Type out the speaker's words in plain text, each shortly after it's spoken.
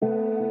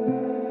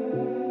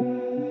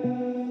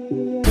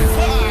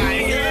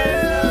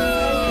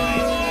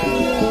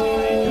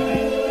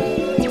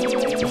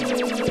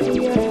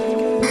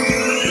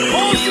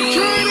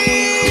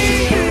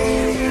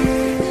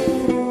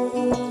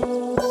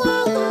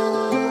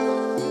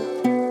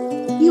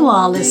You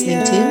are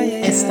listening to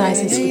Estás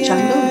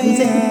Escuchando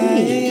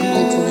FUKK,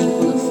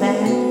 multilingual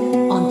affair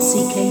on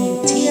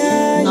CKUT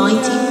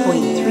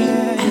 90.3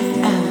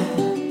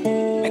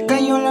 FM. Me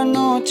cayó la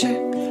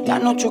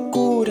noche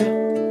oscura.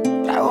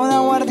 Trago de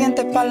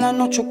aguardiente pa' la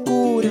noche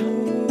oscura.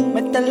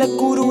 Métele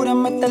curura,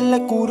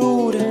 métele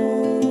curura.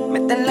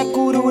 Métele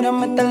curura,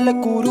 métele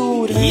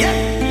curura.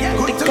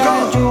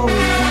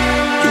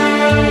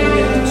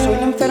 Soy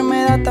la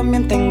enfermedad,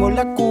 también tengo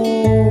la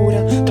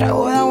cura.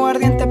 Trago de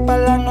aguardiente pa'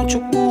 la noche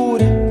oscura.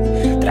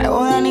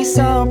 Trago de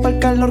anisado pa' el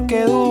calor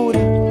que dura.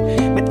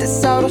 Mete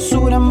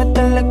sabrosura,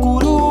 métele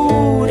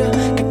curura.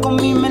 Que con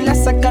mí me la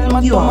saca el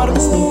tu amargura.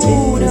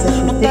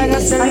 No te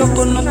hagas el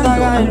loco, no te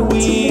hagas el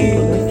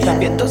Will.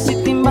 Vientos y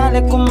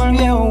timbales como el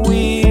viejo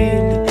Will.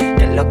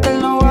 Que es lo que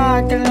él no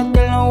va, que es lo que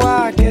él no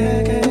va, que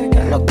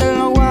es lo que él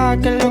no va,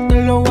 que es lo que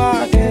él no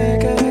va, que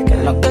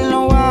es lo que él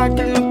no va,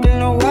 que es lo que él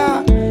no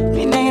va.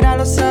 Mi negra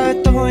lo sabe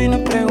todo y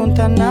no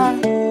pregunta nada.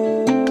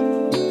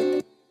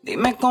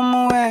 Dime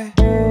cómo es,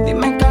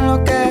 dime qué es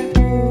lo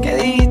que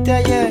dijiste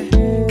ayer.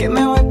 Que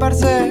me voy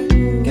parce,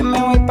 que me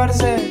voy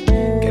parce,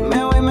 que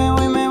me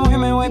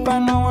voy pa'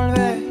 no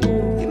volver.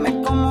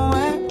 Dime cómo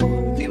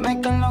es, dime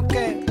qué es lo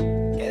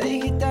que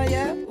dijiste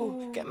ayer.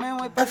 Que me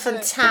voy A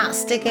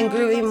fantastic and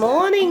groovy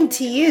morning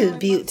to you,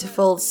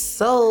 beautiful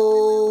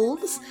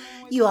souls.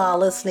 You are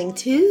listening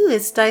to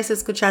Estáis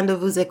Escuchando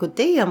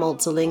FUKK, a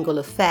multilingual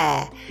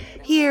affair,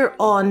 here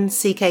on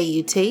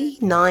CKUT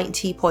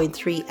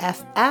 90.3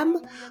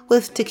 FM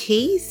with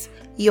Takis,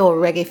 your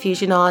reggae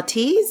fusion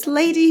artist,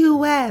 lady who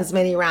wears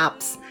many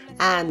wraps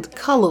and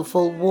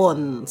colourful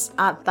ones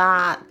at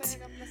that.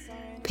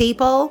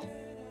 People,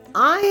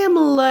 I am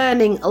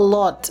learning a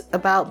lot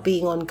about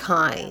being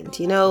unkind.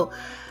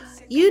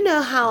 You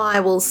know how I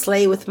will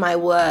slay with my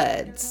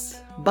words,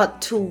 but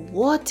to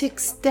what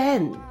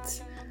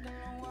extent?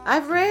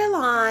 I've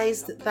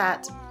realized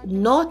that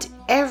not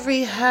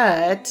every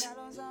hurt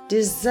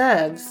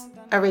deserves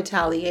a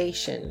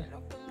retaliation.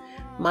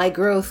 My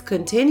growth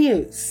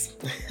continues.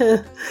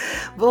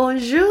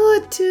 Bonjour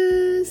à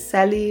tous.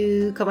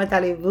 Salut. Comment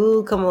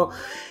allez-vous?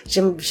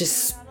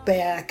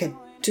 J'espère que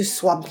tu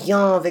sois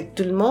bien avec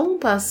tout le monde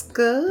parce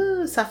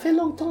que ça fait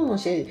longtemps.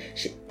 J'ai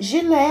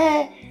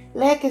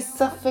l'air que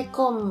ça fait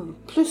comme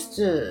plus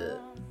de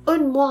un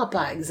mois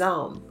par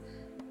exemple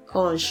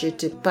quand je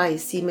n'étais pas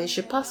ici, mais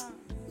je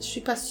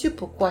suis pas sûre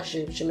pourquoi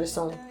je me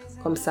sens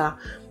comme ça.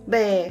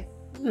 Mais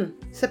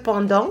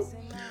cependant,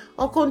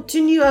 on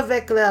continue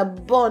avec la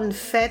bonne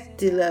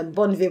fête et la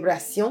bonne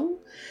vibration.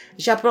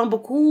 J'apprends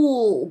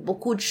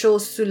beaucoup de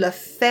choses sur le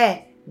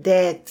fait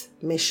d'être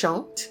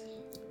méchante.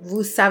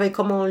 Vous savez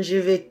comment je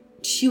vais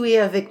tuer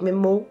avec mes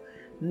mots,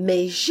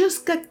 mais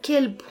jusqu'à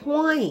quel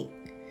point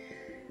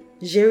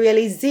j'ai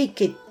réalisé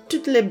que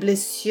toutes les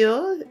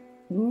blessures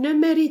ne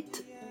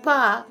méritent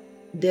pas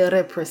de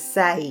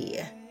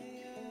représailles.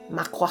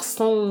 Ma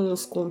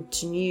croissance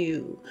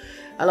continue.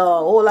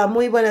 Alors, hola,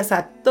 muy buenas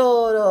a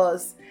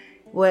todos.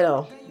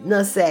 Bueno,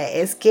 no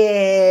sé, es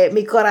que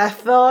mi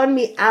corazón,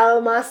 mi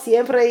alma,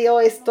 siempre yo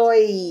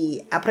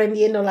estoy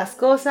aprendiendo las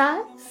cosas.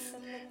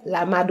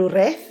 La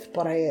madurez,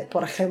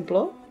 por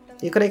ejemplo.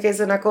 Yo creo que es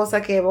una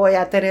cosa que voy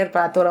a tener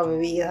para toda mi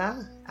vida.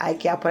 Hay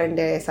que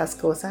aprender esas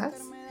cosas.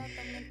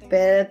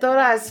 Pero de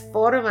todas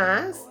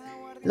formas,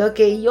 lo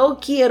que yo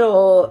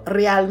quiero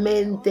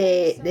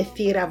realmente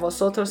decir a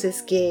vosotros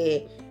es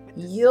que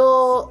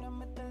yo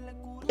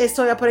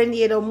estoy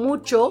aprendiendo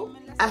mucho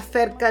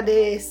acerca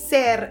de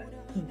ser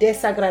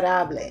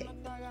desagradable.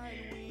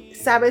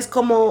 Sabes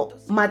cómo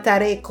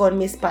mataré con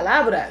mis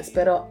palabras,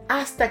 pero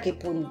 ¿hasta qué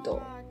punto?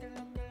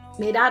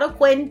 Me he dado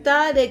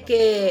cuenta de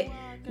que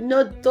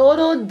no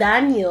todo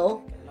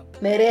daño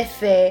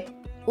merece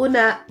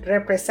una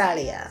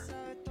represalia.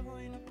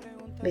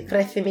 Mi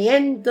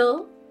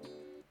crecimiento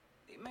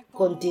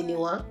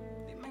continúa.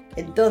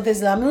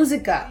 Entonces la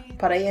música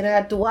para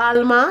llenar tu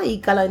alma y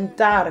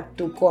calentar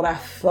tu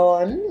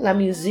corazón, la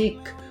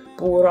musique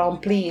pour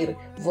remplir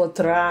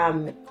votre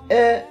âme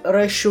et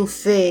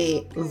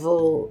réchauffer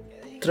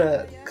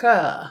votre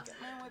cœur.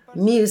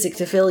 Music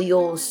to fill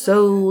your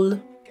soul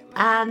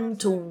and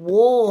to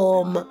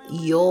warm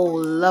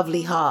your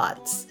lovely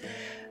hearts.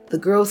 The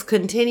growth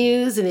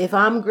continues, and if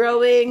I'm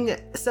growing,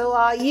 so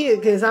are you,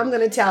 because I'm going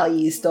to tell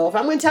you stuff.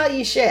 I'm going to tell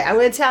you shit. I'm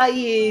going to tell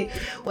you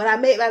when I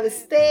make my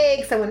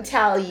mistakes. I'm going to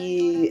tell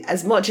you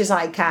as much as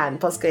I can,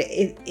 parce que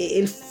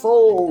il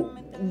faut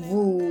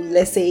vous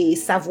laisser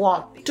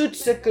savoir tout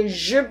ce que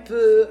je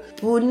peux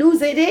pour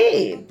nous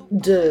aider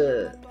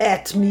de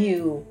être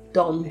mieux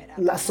dans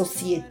la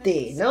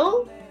société,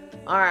 no?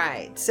 All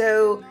right,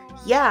 so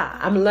yeah,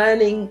 I'm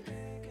learning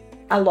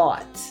a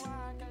lot.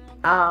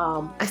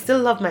 I still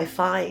love my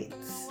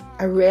fights.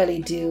 I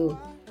really do.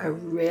 I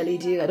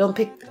don't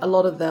pick a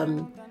lot of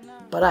them,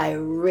 but I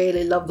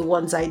really love the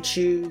ones I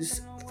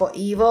choose for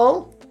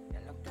evil.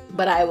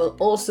 But I will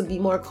also be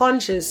more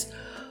conscious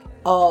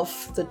of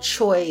the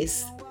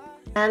choice.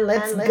 And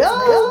let's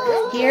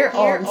go here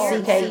on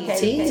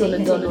CKUT. On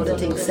ne donne pas de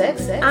thing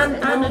sex. And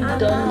on ne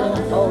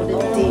donne pas de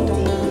thing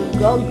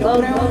go,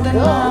 go, go,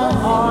 go.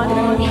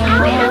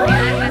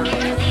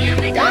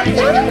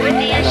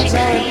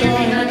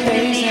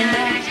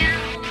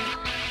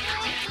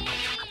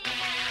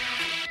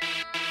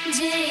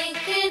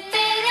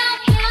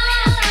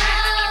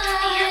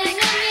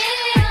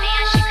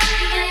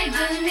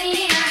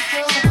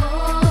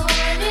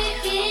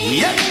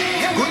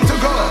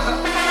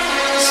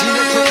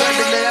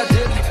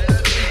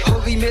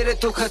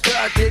 तो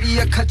खतरा तेरी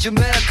अखा च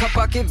मैं अखा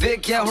पाके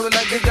वेख्या हुण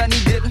लगेगा नी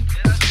दिल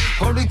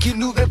हुण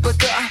किनू वे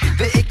पता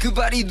वे एक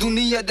बारी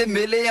दुनिया दे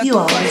मिले या तो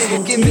बड़े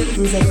होके मिल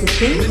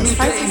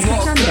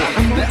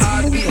मैं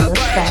आदमी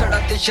हवा छड़ा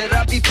ते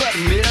शराबी पर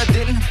मेरा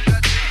दिल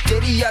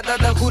तेरी यादा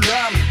दा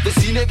गुलाम वे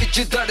सीने विच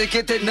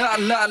धड़के ते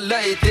नाल नाल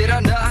लए तेरा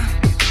ना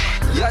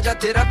या जा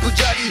तेरा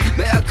पुजारी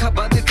मैं अखा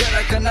बंद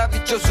करा कन्ना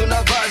विचों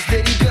सुना आवाज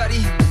तेरी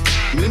प्यारी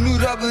मैनू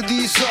रब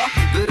दी सौ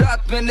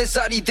रात मैंने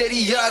सारी तेरी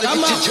याद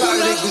विच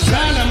जागरे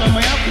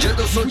गुजारी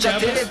जदों सोचा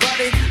तेरे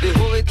बारे वे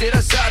होवे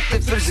तेरा साथ ते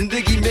फिर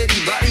जिंदगी मेरी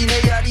बारी न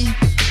यारी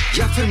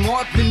या फिर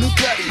मौत मैनू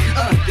प्यारी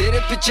तेरे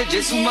पीछे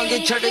जेसू मंगे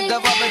छड़े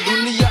दवा मैं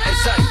दुनिया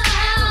ऐसा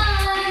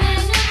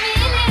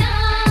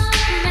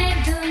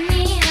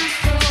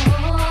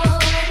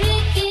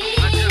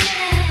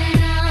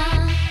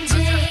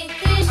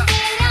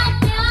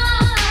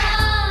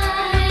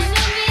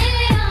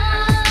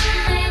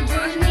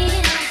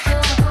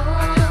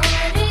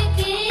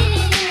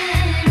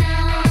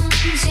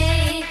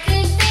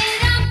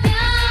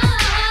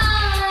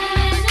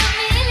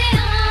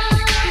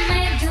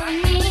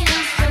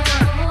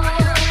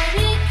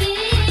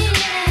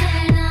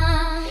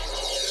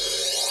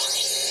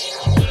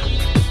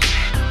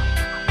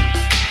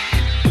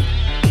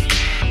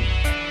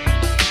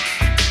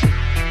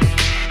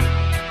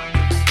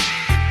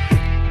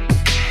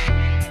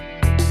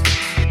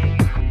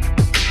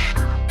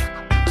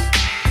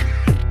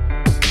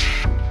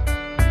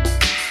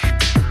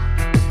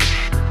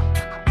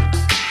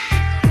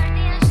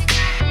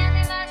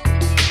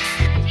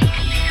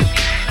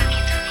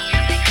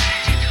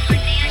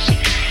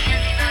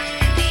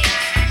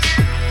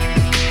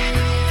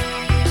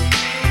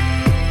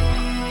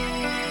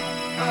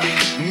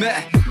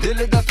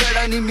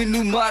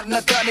मैनू मारना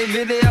ताने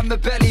मिले मैं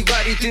पहली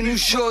बारी तेनू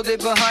शो दे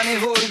बहाने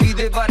होर भी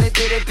दे बाने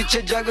तेरे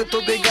पीछे जग तो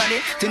बेगाने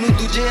तेनू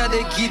दूजियां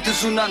दे गीत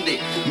सुनांदे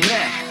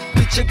मैं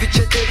पीछे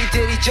पीछे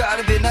तेरी चार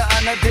बिना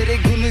आना तेरे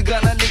गुन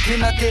गाना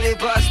लिखना तेरे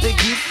वास्ते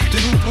गीत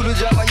तेनू भूल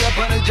जावा या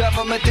बन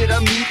जावा मैं तेरा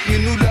मीत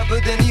मैनू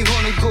लभदे नहीं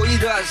हुण कोई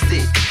रास्ते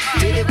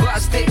तेरे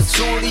वास्ते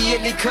सोहणिए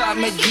लिखा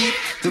मैं गीत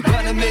तू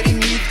बन मेरी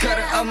मीत कर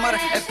अमर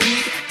ए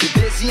प्रीत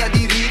देसियां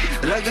दी रीत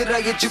रग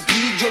रग च पी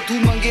जो तू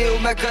मंगे ओ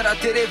मैं करा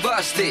तेरे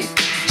वास्ते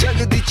जग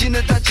दी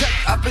चिन्ता छट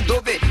आपे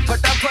दोबे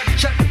फटाफट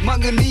छट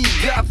मंगनी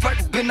ब्याह फट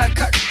बिना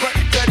खटपट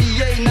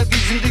करिए नवी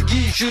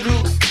जिंदगी शुरू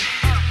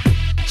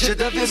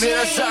जदा पे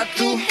मेरा साथ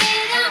तू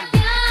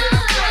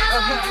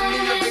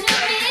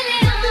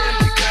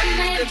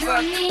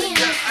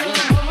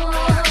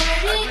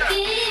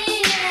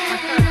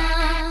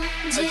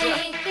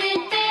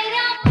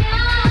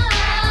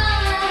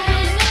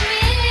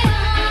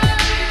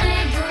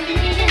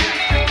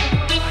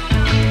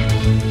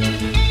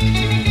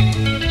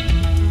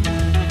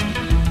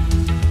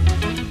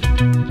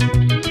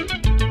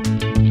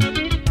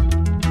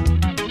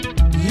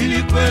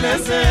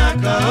Kuelezea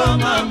kao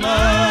mama,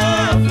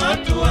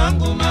 fatu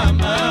wangu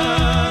mama.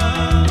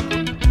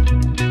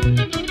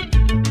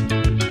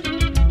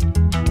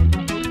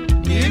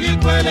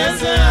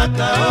 Nilikuelezea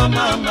kao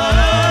mama,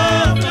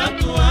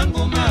 fatu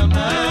wangu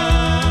mama.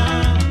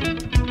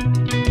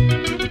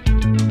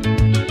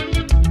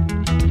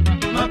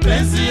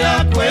 Mapenzi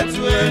ya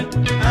kwetu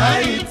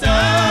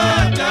haitakawia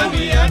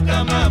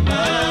kama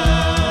mama.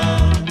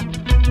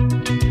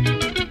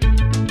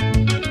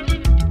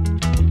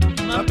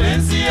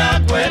 Mapenzi ya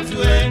kwetu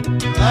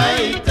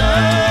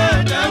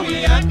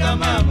haitakawia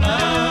kama mama.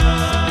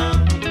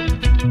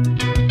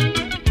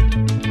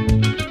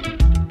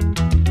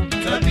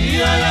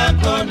 Tabia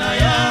yako na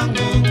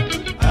yangu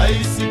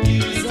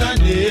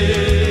haisikilizane.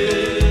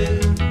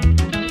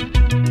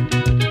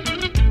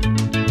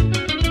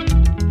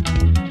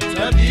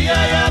 Tabia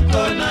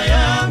yako na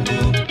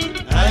yangu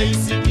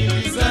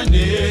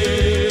haisikilizane.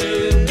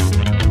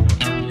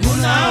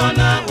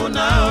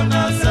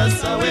 Unaona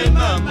sasa we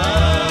mama.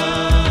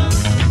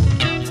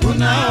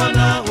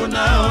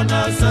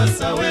 Unaona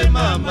sasa we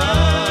mama.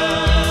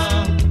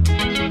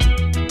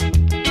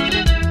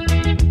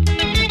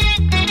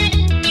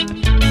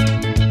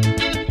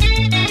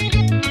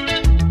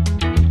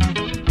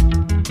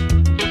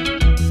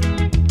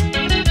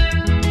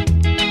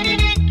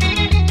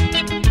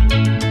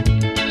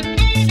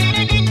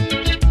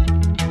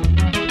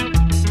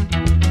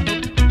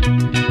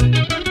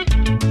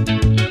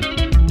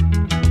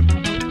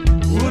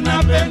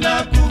 Unapenda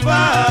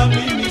kuvaa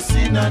mimi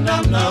sina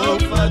namna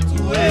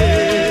ufatue.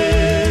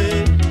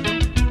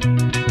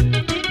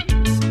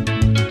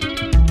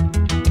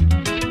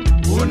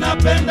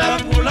 Unapenda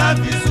kula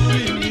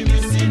vizuri mimi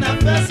sina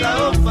pesa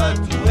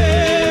ufatue.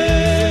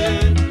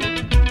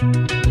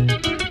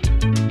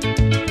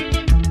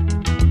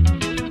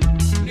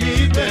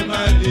 Nipe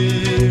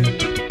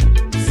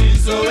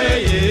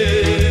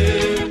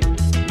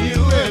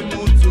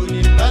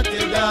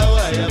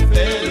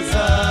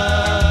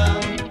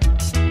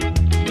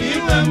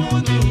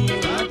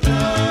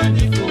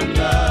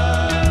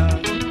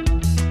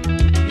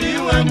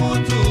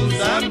mtu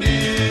zambi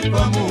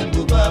kwa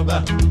Mungu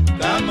Baba.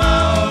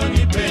 Kama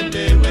unipende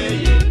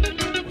weye,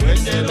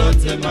 wende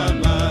lote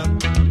mama.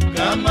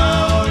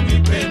 Kama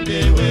unipende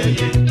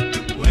weye,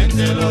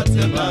 wende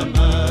lote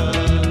mama.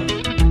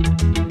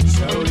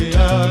 Shauri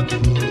yako,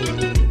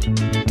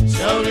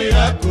 shauri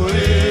yako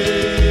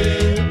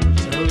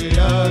shauri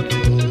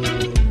yako,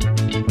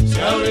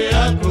 shauri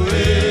yako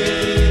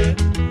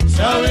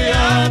shauri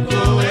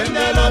yako,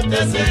 wende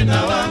lote sena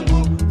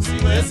wangu.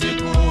 Siwezi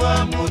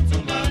kuwa mtu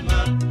mama,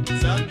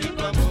 zambi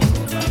kwa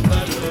Mungu Baba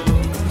lo,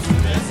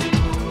 siwezi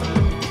kuwa.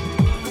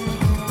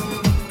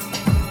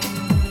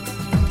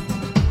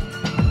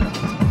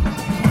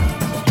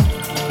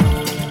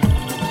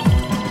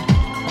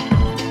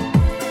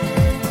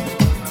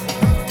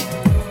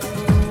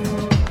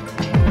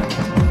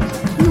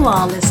 You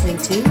are listening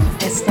to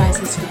Español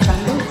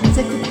Vous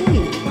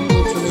écoutez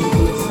votre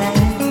label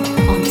affaire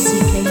on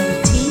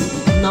CKUT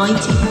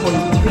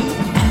 90.3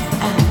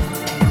 FM.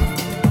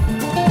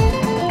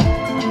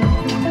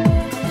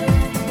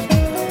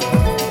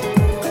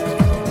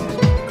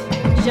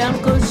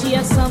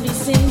 Jancogia São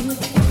Vicente,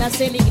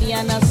 nasce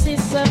alegria, nasce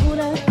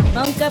sabura.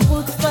 Nunca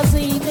pude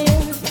fazer ideia,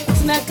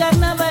 se na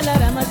carnaval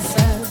era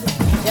amassado.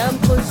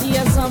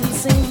 Jancogia São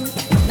Vicente,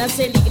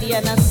 nasce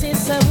alegria, nasce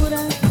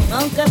sabura.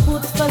 Nunca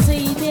pude fazer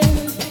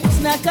ideia,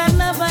 se na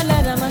carnaval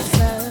era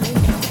amassado.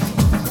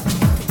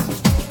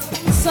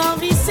 São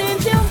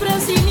Vicente é um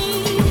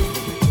brasileiro,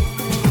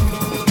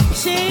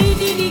 cheio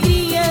de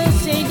alegria,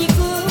 cheio de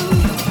cor.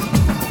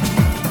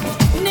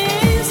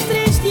 Nesses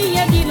 3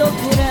 dias de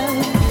loucura,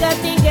 cá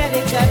tem guerra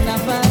e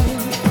carnaval,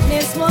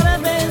 nesse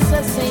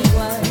morabença sem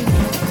igual.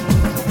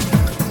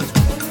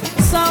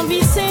 São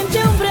Vicente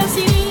é um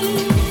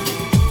brasileiro,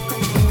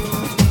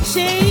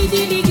 cheio de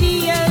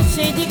alegria,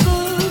 cheio de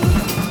cor.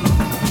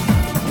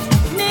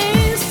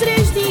 Nesses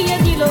 3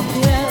 dias de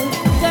loucura,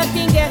 cá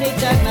tem guerra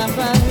e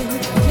carnaval,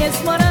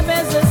 nesse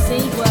morabença sem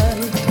igual.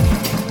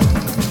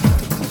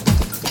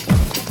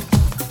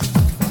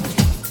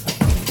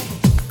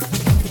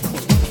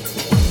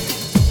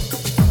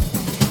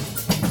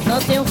 Não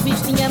tem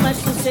festinha mais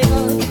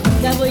sossegado,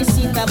 da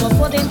boicita vou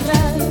poder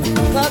entrar.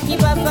 Qualquer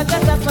baba cá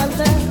tá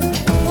faltar,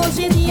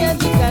 hoje é dia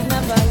de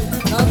carnaval.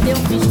 Não tem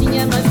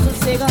festinha mais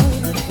sossegado,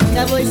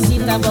 da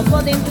boicita vou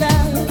poder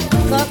entrar.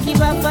 Qualquer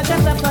baba cá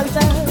tá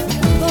faltar,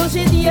 hoje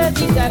é dia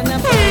de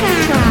carnaval.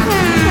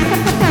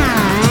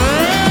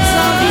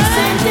 São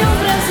Vicente é um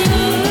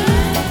brasileiro,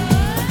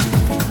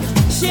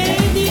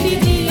 cheio de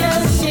alegria,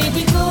 cheio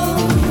de cor.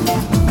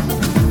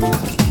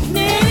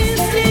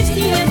 Nesses 3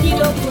 dias de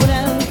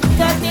loucura,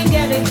 cá tem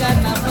guerra e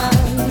carnaval,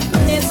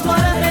 nesse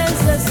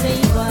morabença sem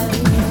igual.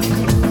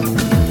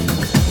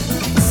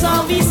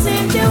 São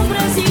Vicente é um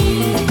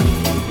Brasil,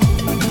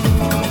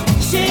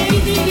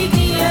 cheio de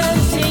alegria,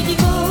 cheio de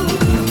cor.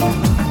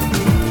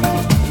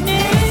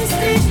 Nesses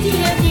 3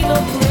 dias de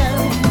loucura,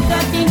 cá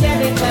tem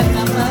guerra e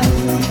carnaval.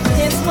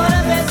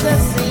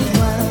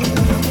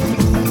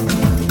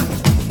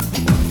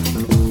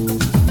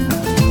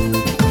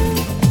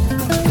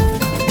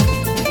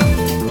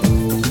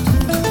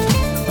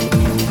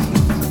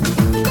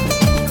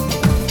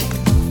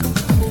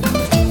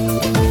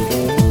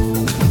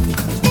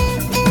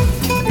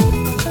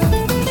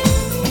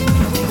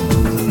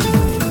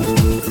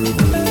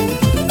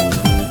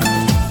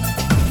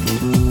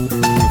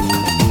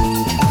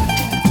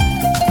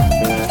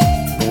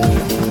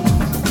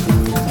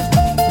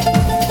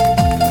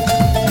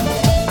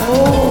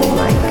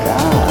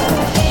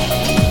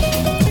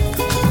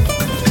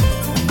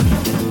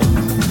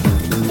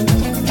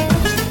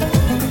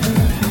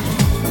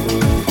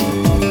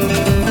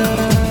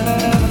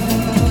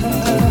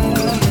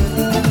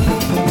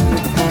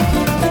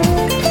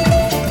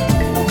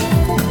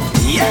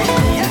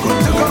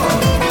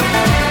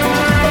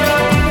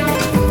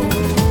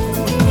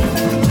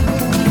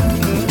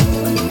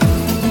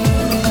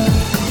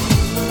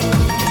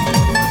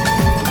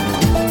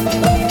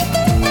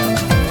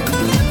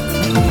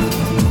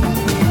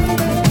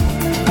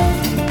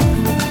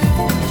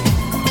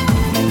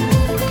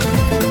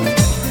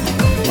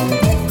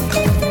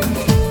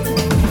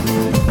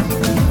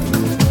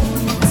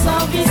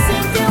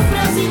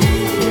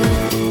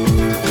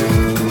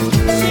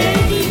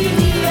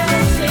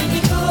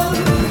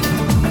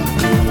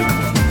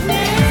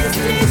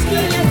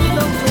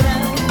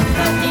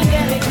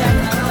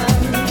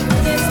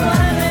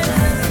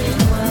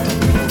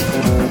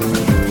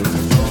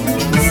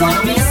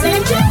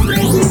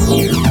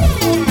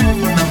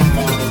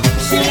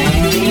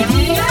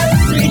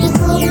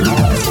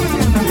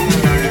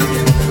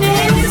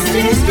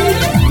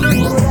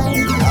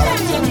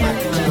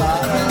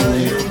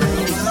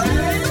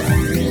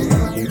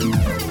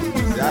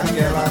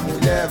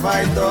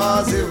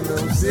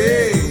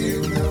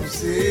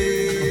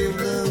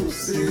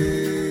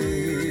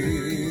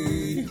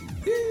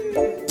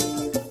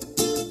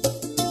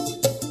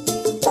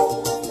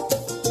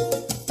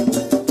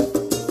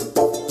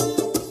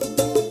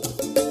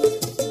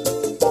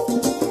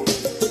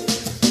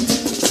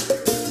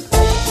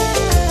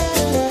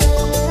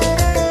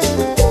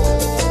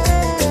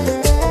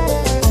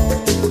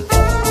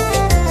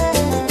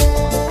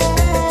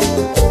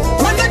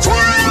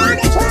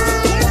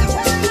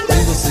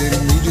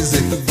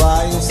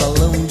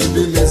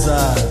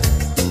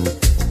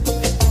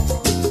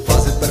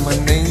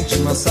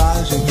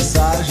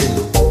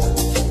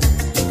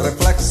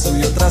 reflexo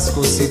y otras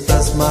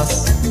cositas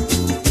más.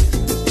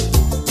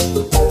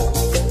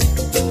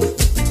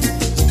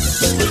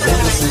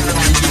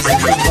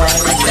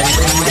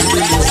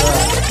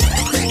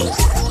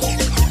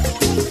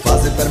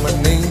 Fazer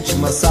permanente,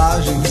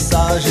 massagem,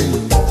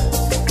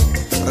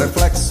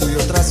 reflexo e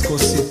outras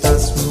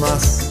cositas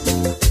más.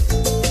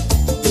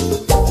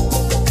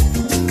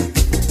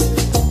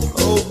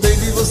 Oh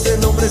baby, você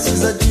não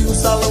precisa de um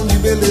salão de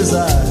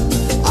beleza.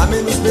 Há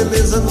menos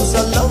beleza no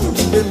salão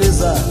de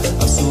beleza.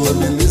 A sua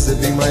beleza é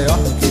bem maior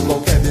do que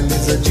qualquer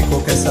beleza de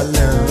qualquer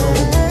salão.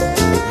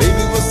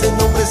 Baby, você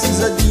não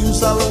precisa de um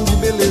salão de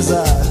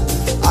beleza.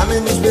 Há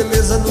menos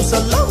beleza no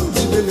salão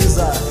de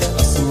beleza.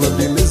 A sua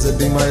beleza é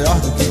bem maior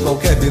do que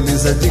qualquer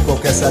beleza de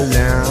qualquer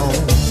salão.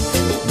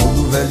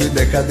 Mundo velho e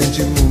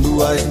decadente,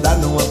 mundo ainda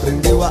não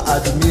aprendeu a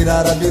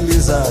admirar a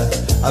beleza.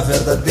 A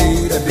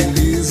verdadeira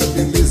beleza,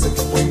 beleza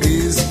que põe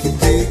mesa, que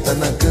deita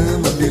na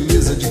cama.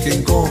 Beleza de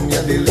quem come,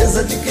 a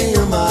beleza de quem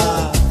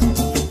ama.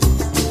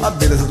 A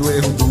beleza do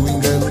erro, do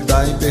engano,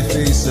 da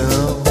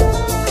imperfeição.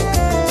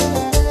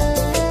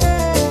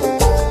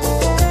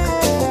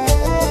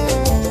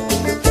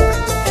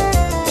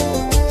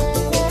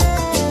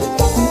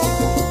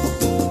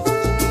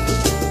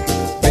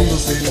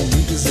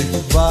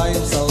 Vai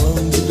ao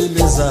salão de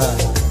beleza,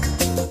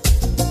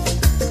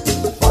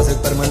 fazer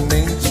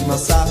permanente,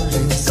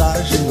 massagem,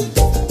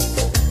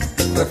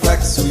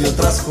 reflexo e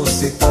outras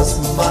cositas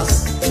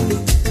más.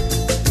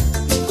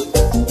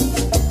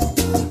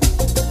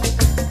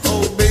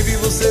 Oh baby,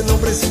 você não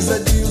precisa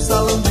de um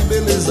salão de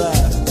beleza.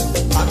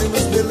 Há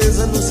menos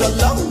beleza no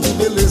salão de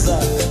beleza.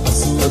 A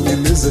sua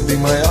beleza é bem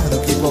maior do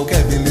que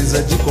qualquer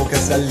beleza de qualquer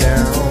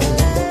salão.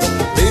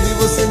 Baby,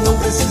 você não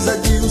precisa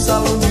de um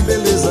salão de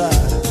beleza.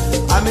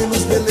 Há menos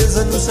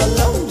beleza no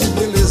salão de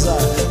beleza.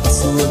 A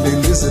sua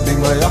beleza é bem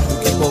maior do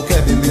que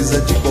qualquer beleza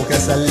de qualquer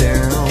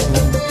salão.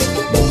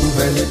 Mundo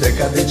velho e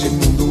decadente,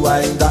 mundo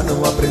ainda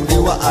não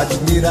aprendeu a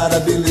admirar a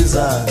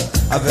beleza.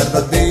 A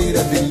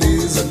verdadeira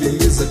beleza,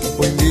 beleza que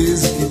põe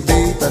mesa, que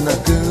deita na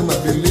cama.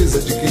 Beleza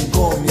de quem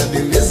come, a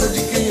beleza de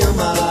quem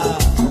ama.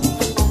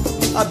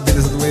 A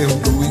beleza do erro,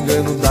 do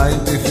engano, da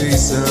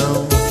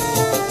imperfeição.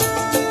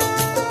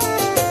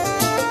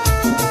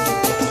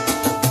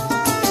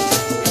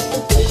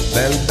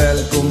 Belle,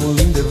 belle como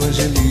linda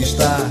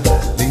evangelista.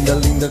 Linda,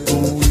 linda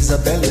como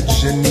Isabela de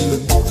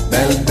Geni.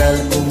 Belle,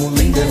 belle como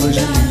linda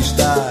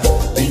evangelista.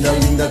 Linda,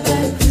 linda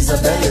como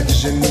Isabela de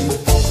Geni.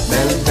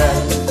 Belle,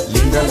 belle,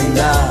 linda,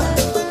 linda.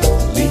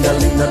 Linda,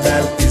 linda,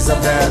 belle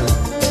Isabela.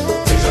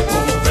 Veja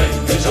como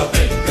vem, veja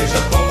bem,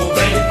 veja como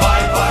vem,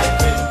 vai, vai,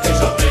 vem,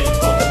 veja bem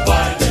como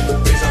vai, vem,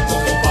 veja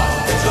como vai,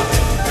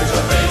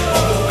 veja bem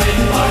como vem,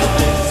 vai,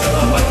 vem, se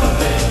ela vai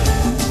também.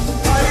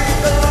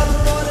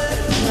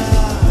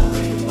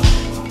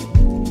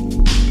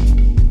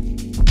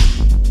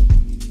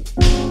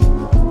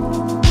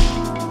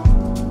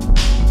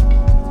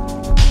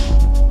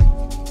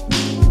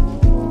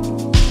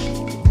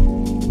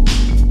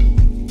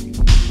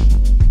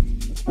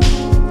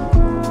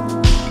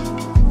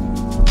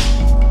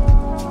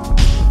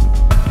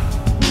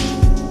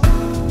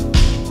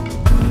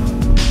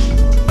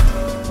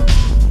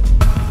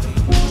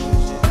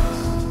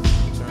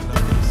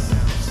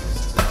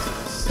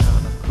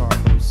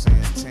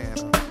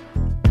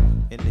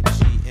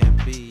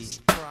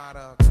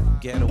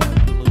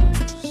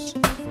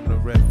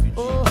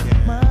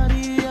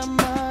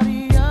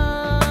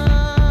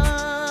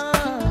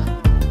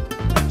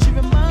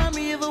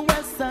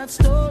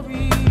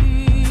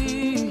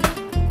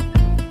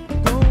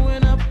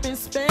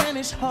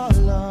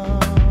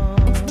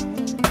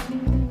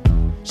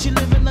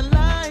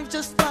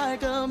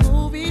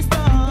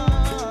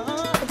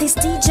 This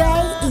DJ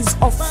is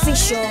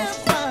official.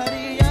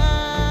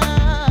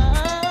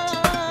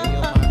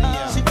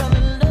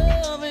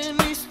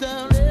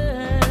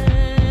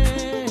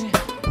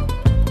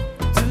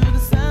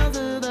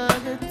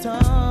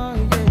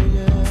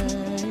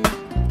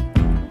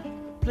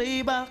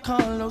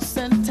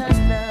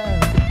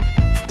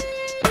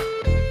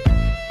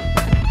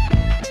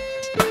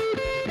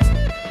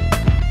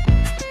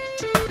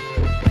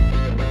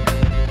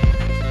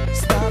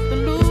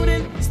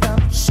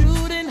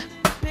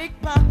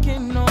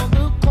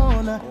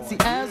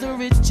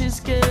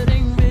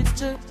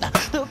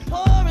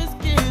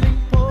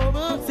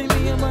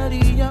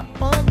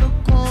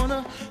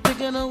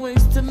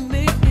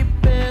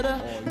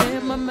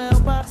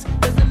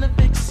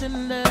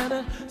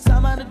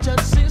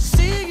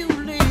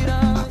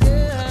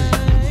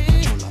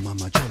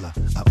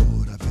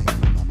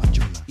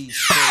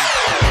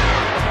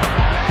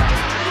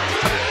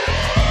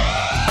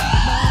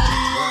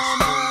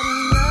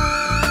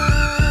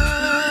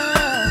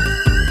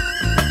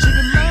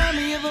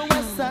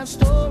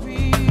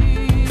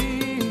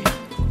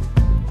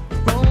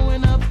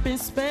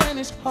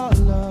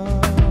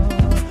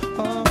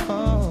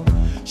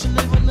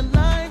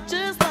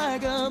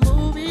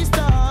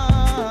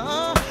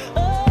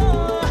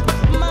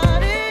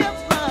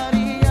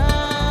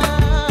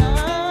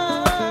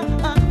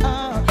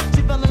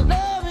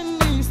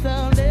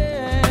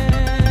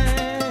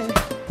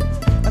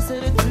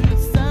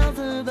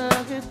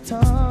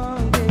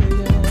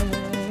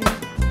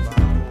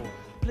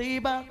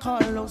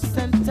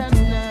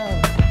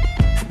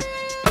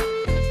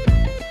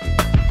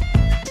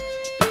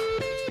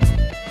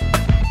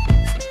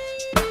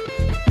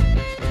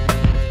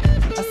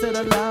 to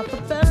the La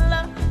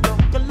Favela,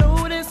 Loca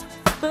Lotus.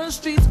 The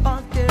streets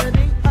are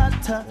getting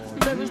hotter.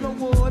 There is no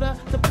water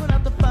to put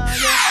out the fire.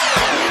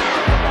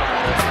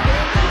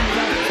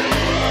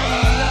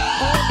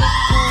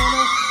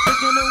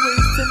 Looking at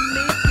ways to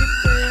make it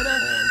better.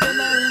 Then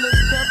I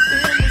look up in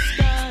the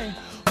sky,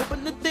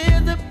 hoping that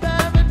there's a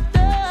paradise.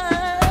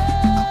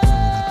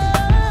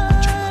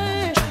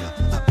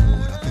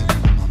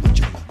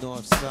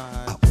 North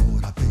side.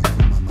 Ahora vengo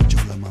mamá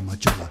chola, mamá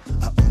chola.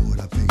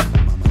 Ahora vengo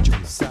mamá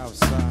chola. South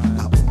side.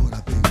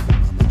 Ahora vengo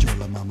mamá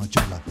chola, mamá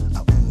chola.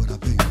 Ahora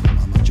vengo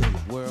mamá chola.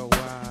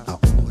 Worldwide.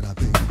 Ahora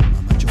vengo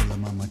mamá chola,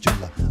 mamá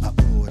chola.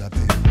 Ahora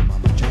vengo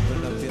mamá chola.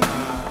 Open up your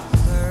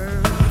eyes.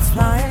 Birds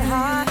flying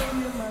high,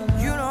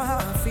 you know how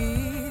I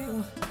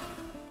feel.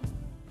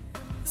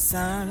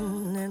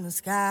 Sun in the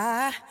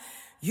sky,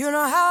 you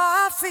know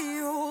how I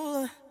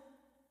feel.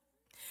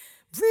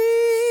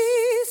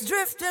 Breeze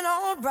drifting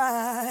on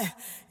by,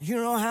 you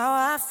know how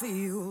I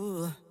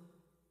feel.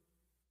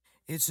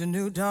 It's a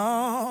new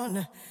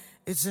dawn,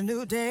 it's a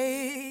new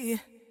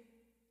day.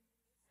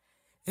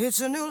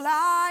 It's a new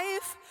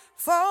life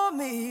for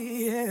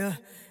me. Yeah.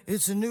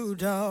 It's a new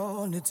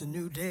dawn, it's a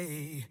new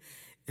day.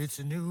 It's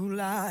a new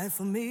life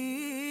for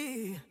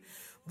me.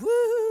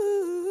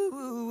 Woo,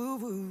 woo,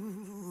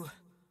 woo.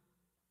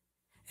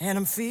 And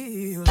I'm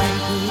feeling good.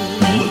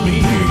 Let me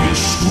hear you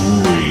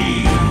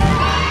scream.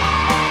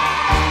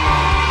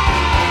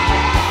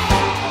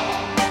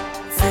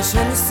 Fish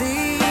in the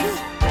sea,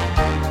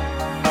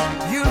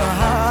 you know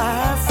how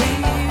I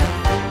feel.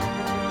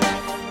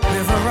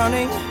 River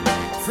running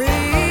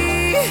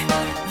free,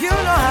 you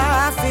know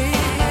how I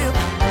feel.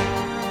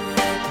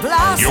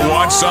 Blossom You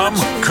want some? on the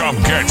tree, Come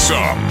get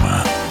some.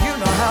 you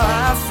know how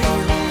I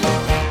feel.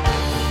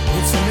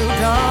 It's a new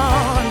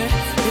dawn,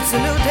 it's a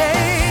new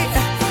day,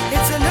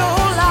 it's a new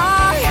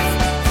life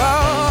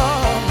for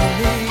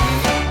me.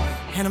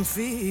 And I'm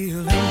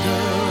feeling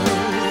good.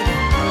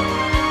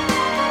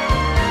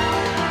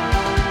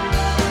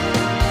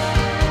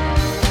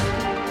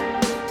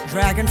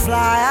 Dragonfly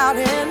out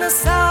in the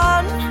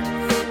sun,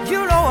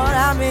 you know what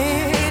I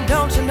mean,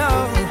 don't you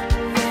know?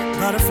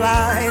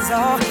 Butterflies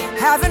are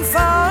having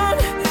fun,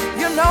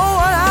 you know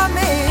what I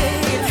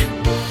mean.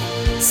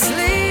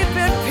 Sleep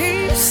in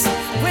peace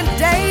when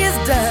day is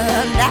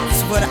done,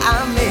 that's what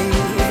I mean.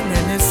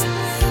 And this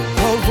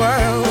whole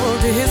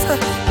world is a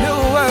new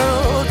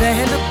world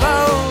and a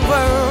bold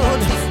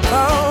world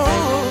for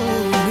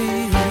me.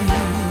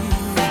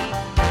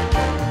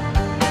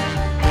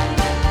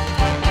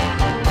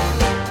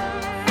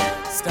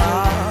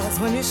 Stars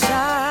when you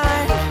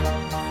shine,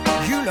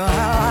 you know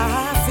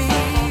how I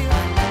feel.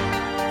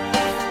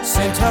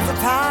 Scent of the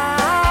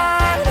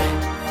pine,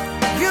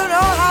 you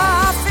know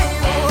how I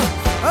feel.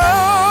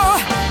 Oh,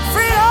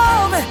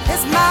 freedom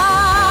is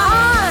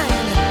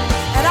mine,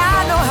 and I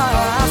know how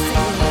I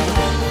feel.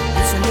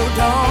 It's a new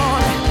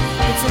dawn,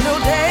 it's a new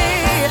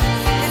day,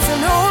 it's a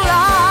new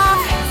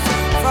life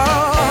for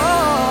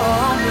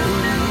me.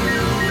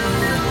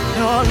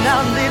 Oh,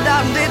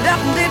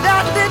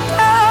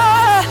 dum-de-dum-de-dum-de-dum-de-da.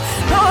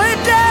 Oh,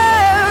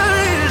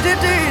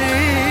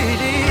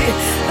 it-da-dee-dee-dee.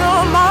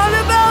 Oh,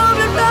 Molly,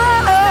 baby,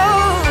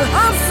 love,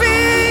 I'm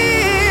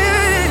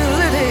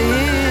feeling it.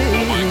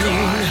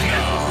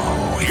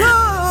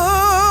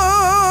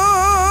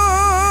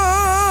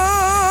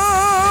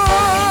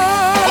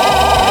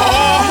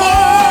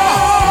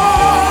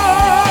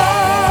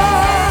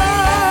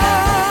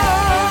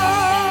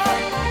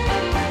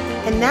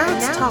 And now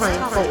it's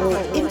time for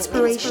our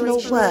inspirational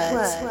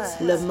words.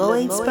 Le mot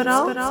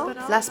inspirant,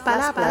 las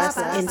palabras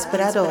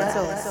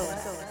inspiradoras.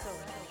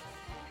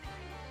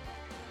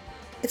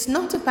 It's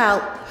not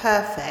about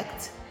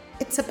perfect,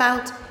 it's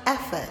about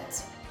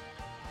effort.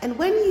 And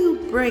when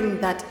you bring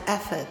that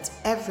effort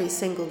every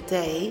single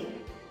day,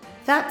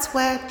 that's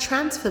where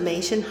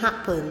transformation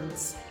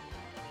happens.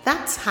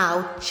 That's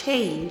how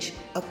change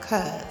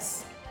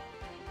occurs.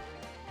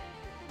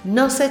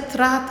 No se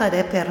trata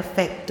de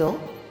perfecto,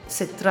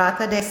 se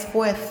trata de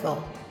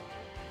esfuerzo.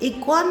 Y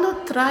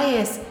cuando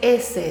traes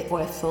ese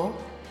esfuerzo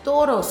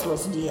todos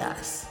los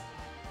días,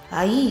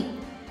 ahí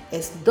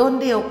es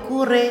donde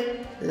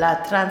ocurre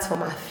la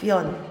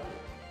transformación.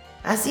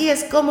 Así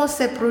es como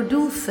se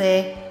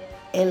produce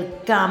el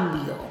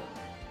cambio.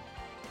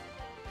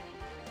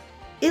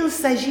 Il ne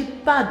s'agit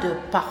pas de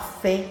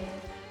parfait,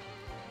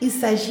 il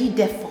s'agit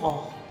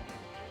d'effort.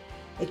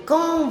 Et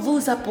quand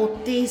vous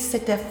apportez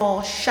cet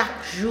effort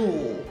chaque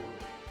jour,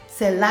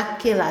 c'est là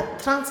que la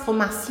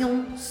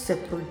transformation se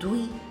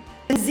produit,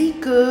 ainsi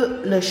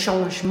que le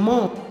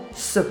changement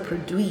se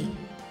produit.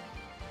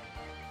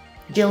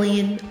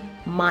 Gillian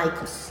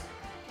Michaels.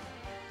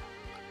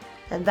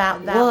 And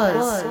that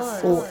was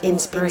our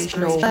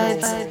inspirational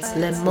words,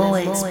 le mot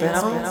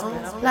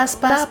inspirant, las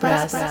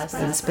palabras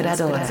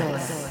inspiradoras.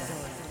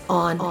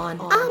 On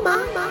Alma.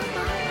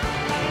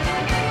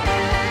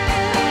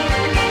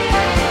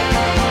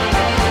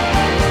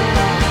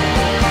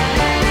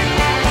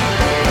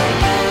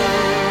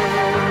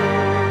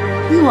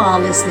 You are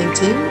listening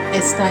to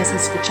Estáis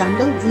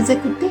escuchando, vous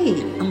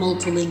écoutez, a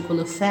multilingual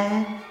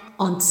affair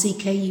on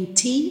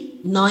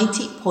CKUT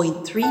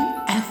 90.3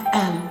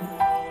 FM.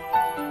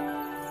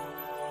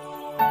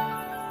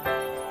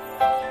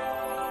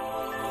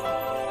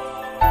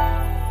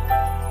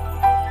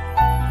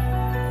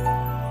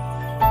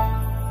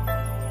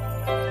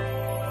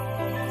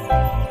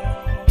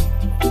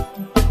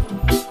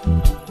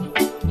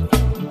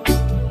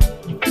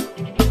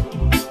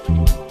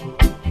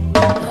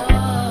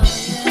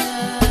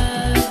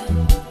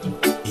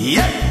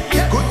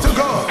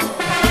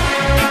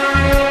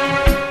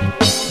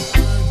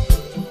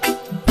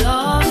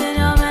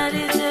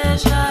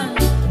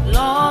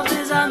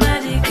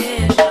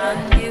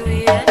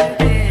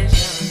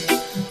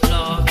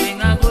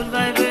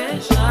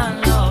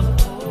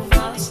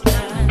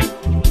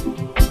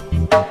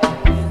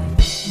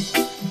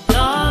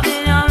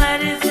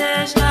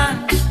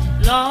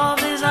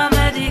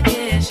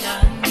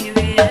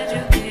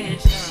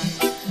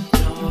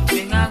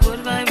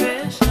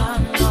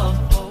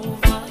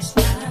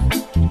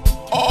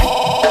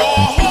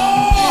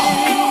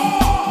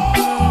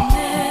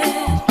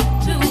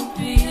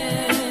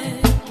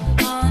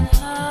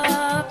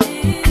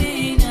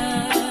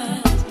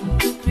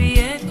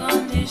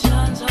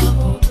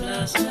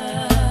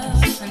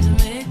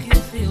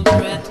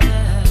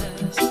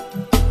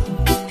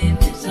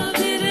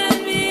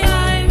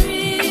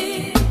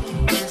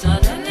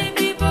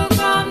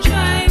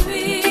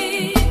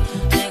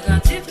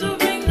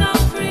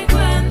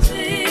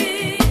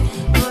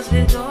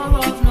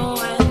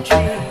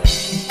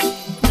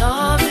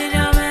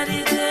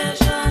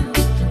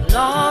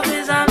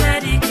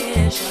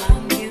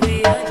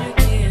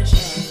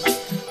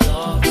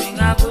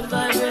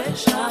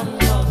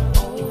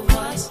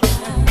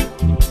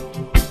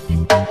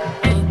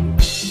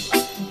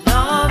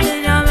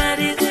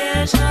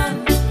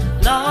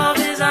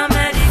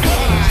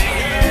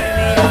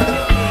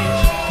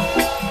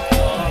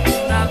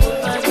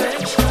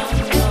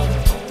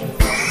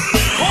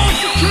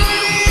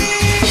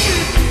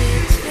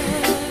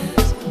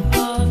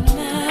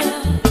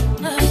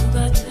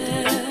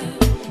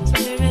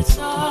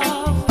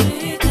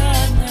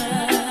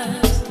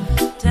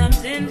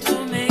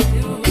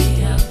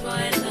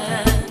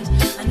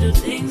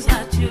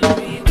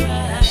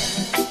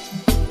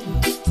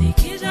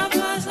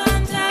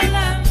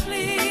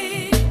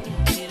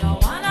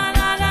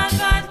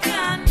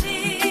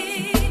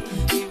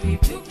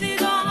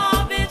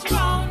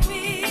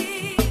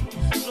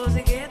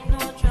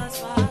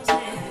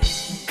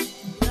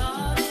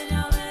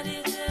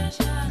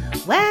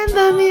 When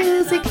the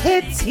music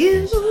hits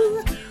you,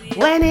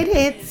 when it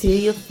hits you,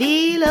 you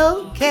feel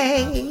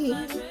okay.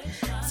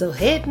 So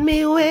hit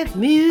me with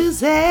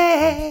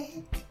music.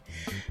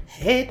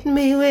 Hit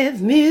me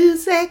with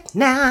music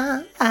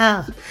now.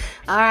 Alright,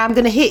 I'm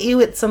gonna hit you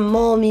with some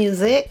more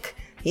music.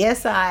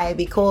 Yes,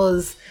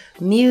 because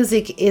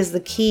music is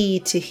the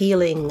key to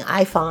healing,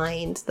 I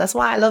find. That's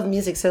why I love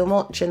music so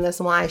much, and that's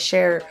why I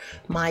share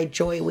my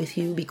joy with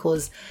you,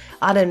 because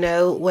I don't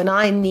know, when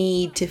I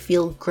need to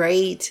feel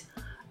great,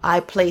 I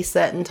play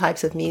certain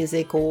types of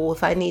music, or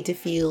if I need to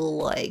feel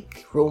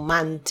like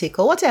romantic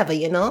or whatever,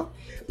 you know.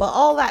 But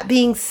all that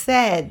being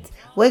said,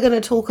 we're going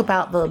to talk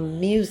about the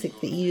music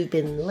that you've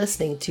been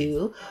listening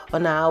to.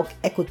 On a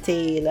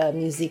écouté la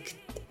musique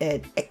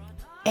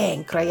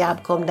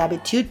incroyable comme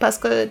d'habitude, parce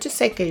que tu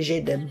sais que j'ai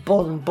de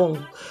bon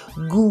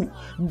goût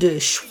de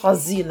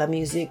choisir la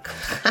musique.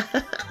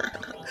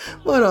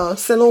 Voilà,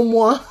 selon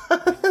moi.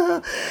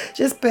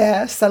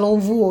 J'espère, selon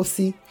vous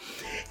aussi.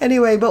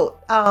 Anyway, but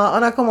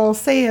on a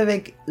commencé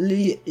avec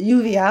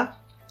Lluvia,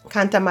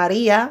 Canta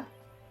Maria,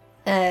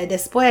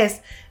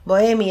 después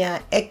Bohemia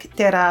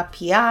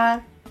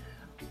Ekterapia,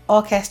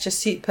 Orchestra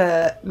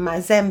Super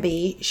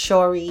Mazembe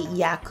Shori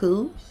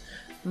Yaku,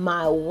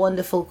 my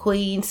wonderful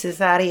queen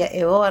Cesaria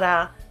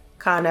Eora,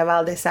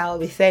 Carnaval de Sao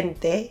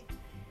Vicente,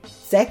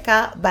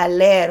 Zeca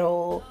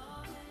Balero,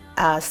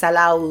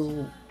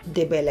 Salau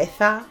de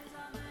Beleza,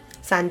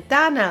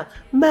 Santana,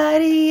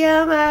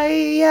 Maria,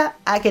 Maria.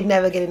 I could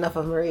never get enough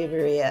of Maria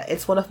Maria.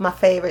 It's one of my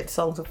favorite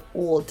songs of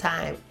all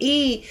time.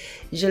 Et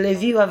je l'ai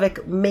vu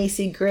avec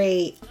Macy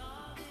Gray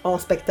en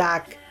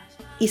spectacle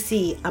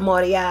ici à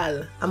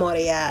Montréal.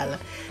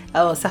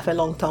 Oh, ça fait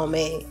longtemps,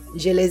 mais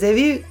je les ai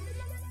vus.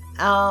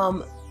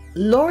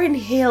 Lauryn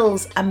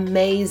Hill's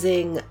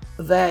amazing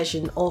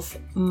version of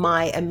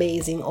my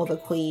amazing other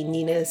queen,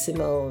 Nina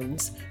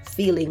Simone's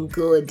Feeling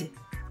Good.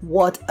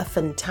 What a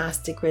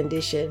fantastic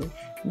rendition.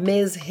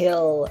 Ms.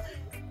 Hill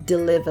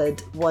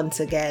delivered once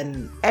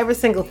again. Every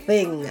single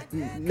thing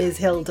Ms.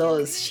 Hill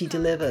does, she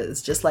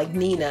delivers, just like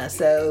Nina.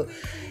 So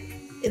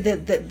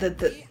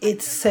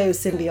it's so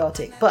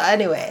symbiotic. But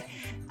anyway,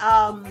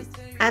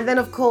 and then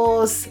of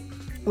course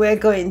we're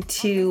going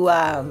to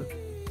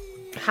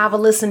have a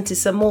listen to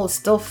some more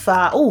stuff.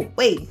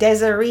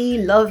 Desiree,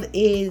 Love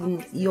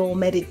in Your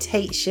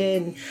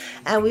Meditation.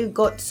 And we've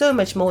got so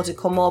much more to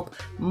come up.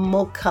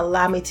 More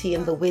Calamity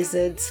and the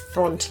Wizards,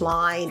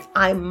 Frontline.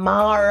 I'm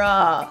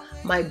Mara,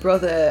 my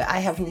brother. I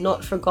have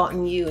not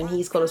forgotten you. And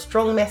he's got a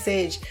strong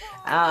message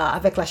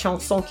avec la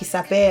chanson qui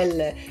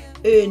s'appelle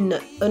Une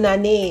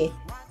année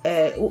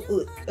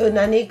une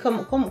année,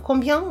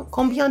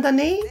 combien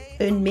d'années?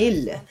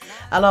 1000.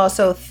 Alors,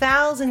 so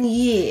 1,000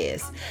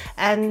 years.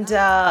 And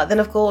then,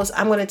 of course,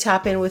 I'm going to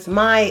tap in with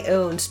my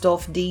own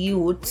stuff, the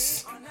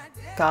youths,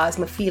 because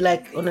I feel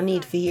like I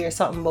need to hear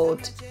something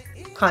about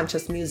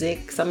conscious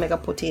music, so I'm going to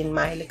put in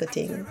my little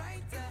thing.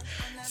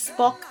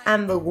 FUKK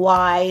and the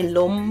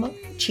Lum,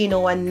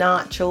 Chino and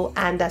Nacho,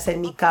 and I said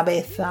mi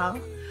cabeza.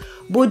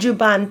 Buju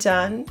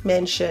Banton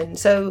mentioned.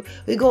 So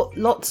we got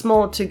lots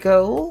more to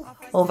go.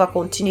 On va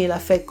continuer la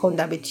fête comme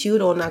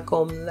d'habitude. On a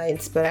comme the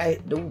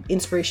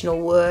inspirational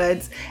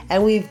words.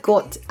 And we've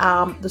got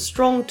the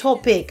strong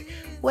topic.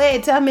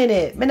 Wait a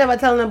minute. Me never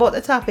telling about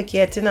the topic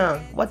yet, you know.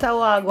 What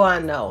I go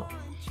on now?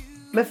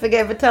 Me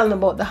forget to tell them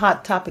about the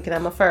hot topic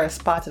in my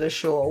first part of the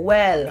show.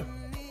 Well,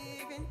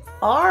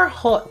 our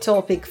hot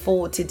topic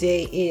for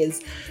today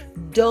is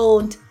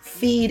don't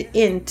feed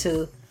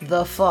into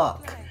the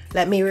fuck.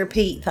 Let me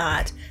repeat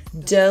that.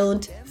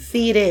 Don't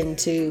feed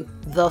into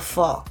the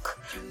fuck.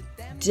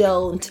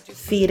 Don't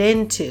feed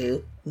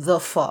into the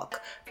fuck.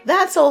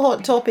 That's our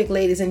hot topic,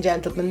 ladies and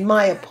gentlemen.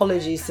 My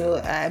apologies.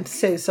 So I'm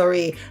so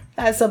sorry.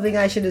 That's something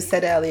I should have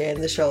said earlier in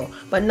the show.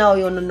 But now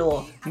you don't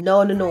know.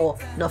 No.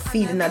 Not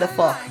feeding at the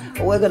fuck.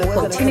 But we're going to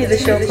continue the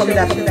show coming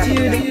up to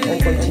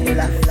and continue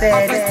la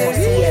fête for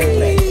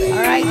siempre.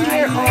 All right,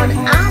 here on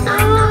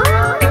Anna.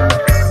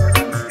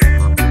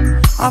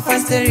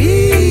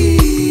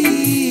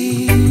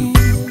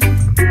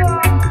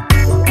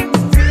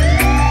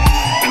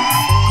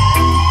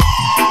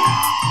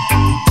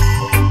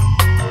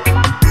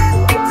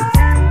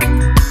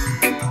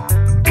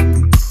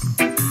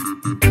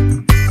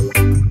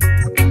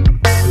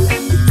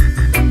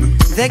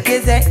 The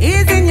kids that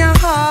is in your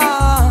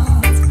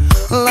heart,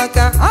 look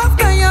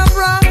after your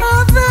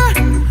brother,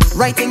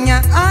 writing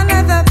your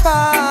another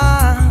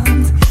part.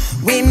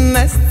 We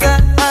must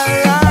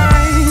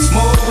arise.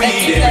 Smoke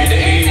weed every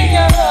day. In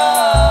your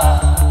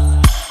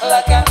heart,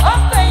 look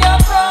after your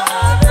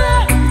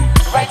brother,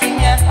 writing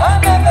your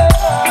another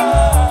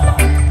part.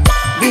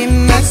 We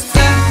must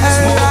arise.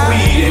 Smoke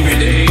weed every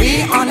day.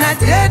 We on a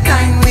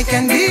deadline, we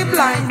can be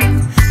blind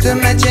to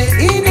match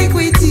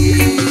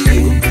iniquity.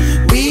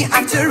 We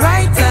have to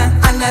write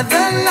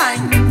another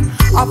line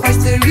of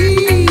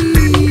history,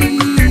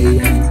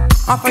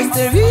 of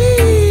history,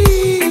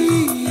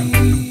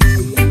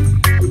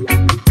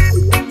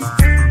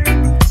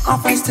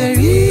 of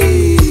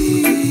history.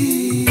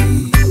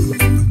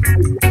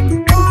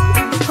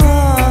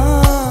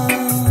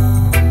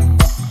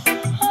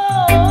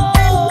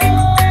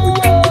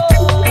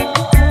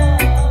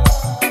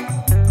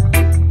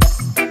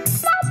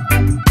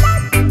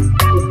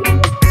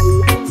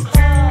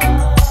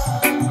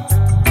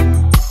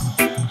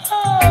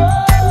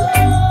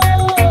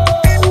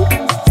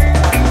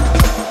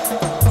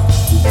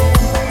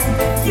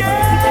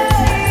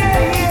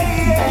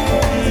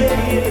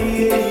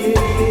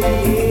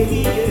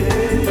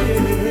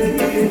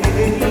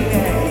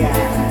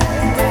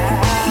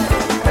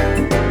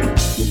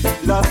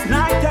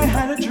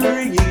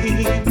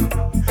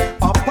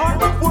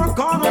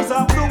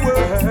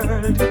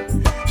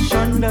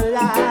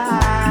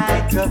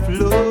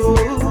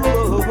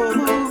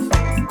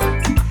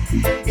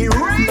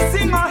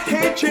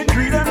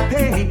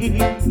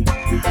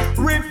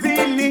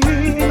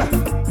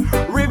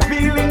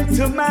 Revealing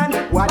to man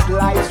what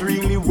life's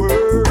really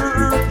worth.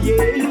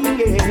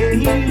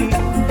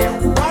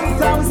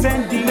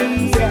 1,000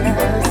 years,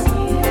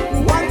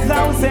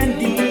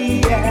 1,000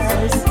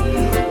 years,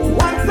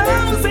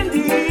 1,000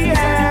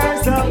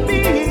 years of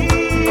peace.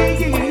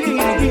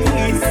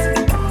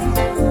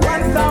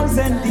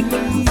 1,000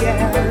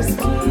 years,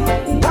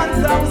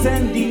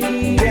 1,000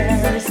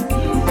 years,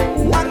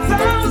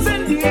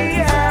 1,000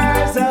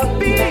 years of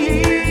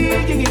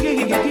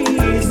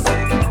peace.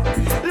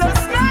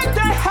 Last night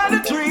I had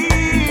a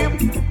dream.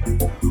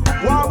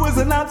 War was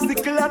an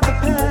obstacle at the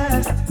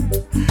past,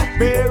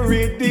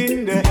 buried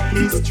in the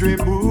history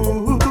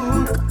book.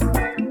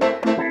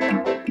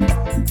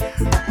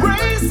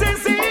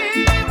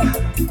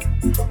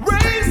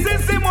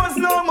 Racism was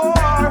no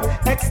more,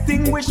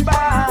 extinguished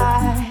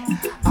by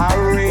a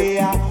ray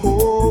of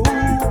hope.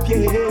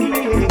 Yeah.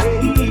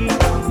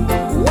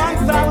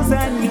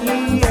 1,000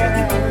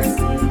 years,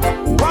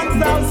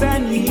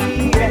 1,000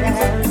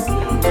 years,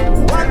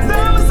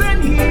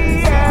 1,000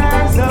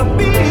 years of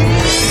peace.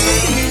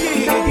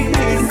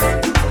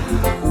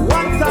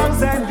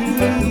 1,000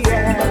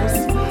 years,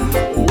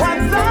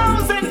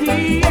 1,000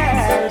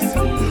 years,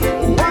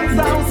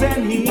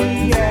 1,000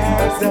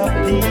 years of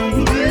peace.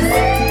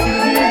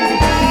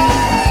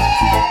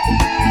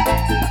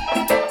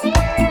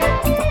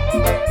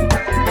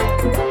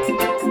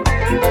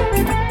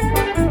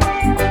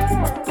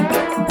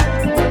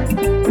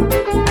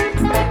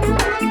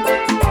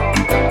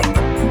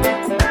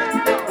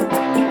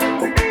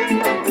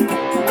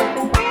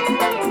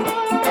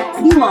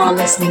 You are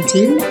listening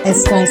to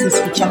Estás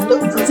escuchando,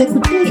 vous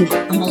écoutez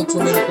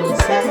Montana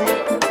Affair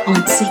on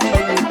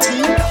CKUT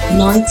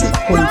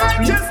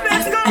 90.3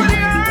 FM.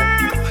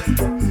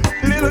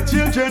 Little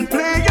children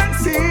play and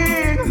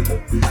sing.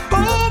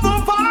 Oh, the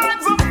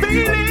vibes of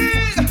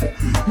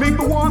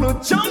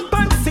jump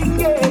and sing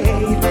it.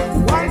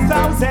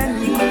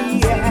 1,000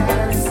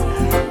 years,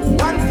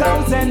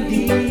 1,000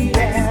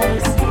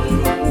 years,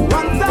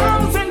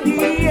 1,000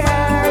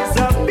 years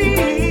of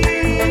peace.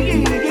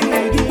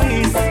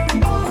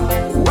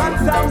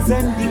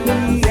 1,000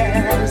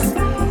 years,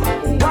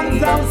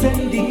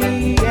 1,000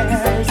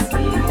 years,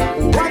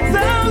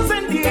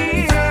 1,000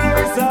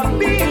 years of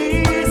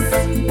peace.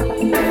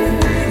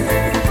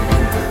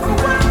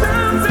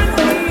 1,000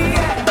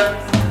 years.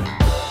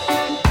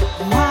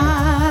 Why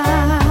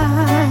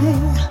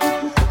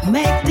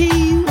make the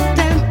youth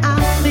them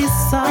office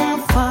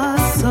suffer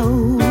so?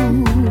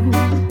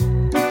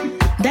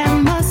 They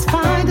must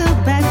find a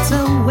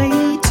better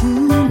way to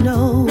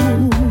know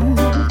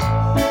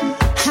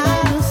how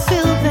to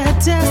fill their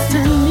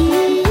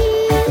destiny.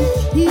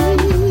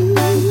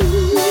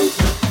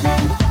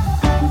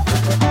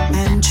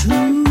 And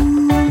true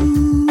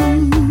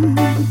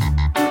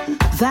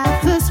that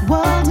this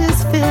world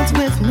is filled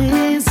with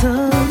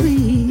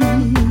misery.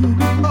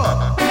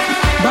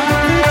 But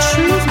the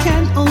truth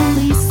can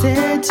only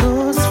set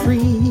us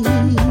free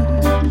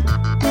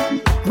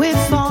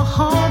with our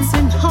hearts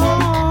in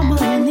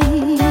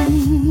harmony.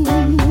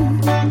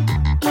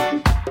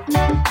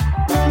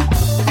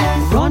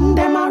 Run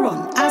them a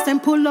run as them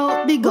pull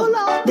out the gun.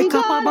 The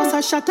copper bus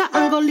a shatter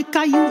and go lick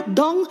a you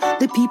down.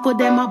 The people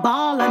them a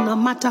ball and no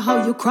matter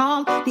how you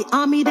crawl. The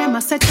army them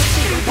a set you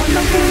free.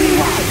 Wonderful you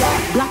are.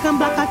 Black and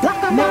black at black.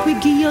 Make we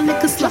give you a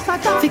little slap.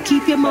 Fi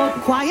keep your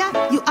mouth quiet.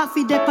 You have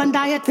to dip and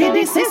diet for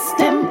the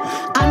system.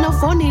 And a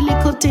funny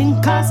little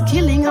thing, cause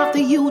killing of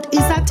the youth is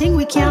a thing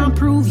we can't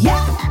prove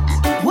yet.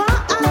 Why?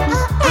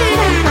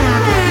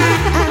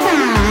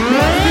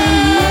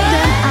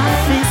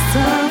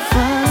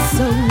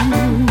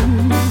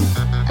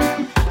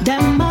 They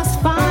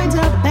must find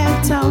a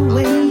better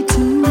way to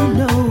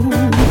know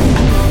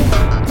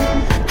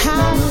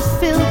how to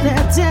fill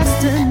their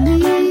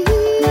destiny.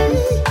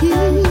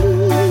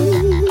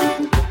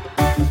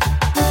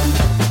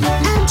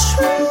 And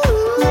true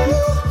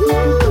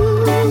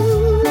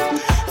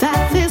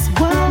that this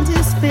world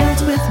is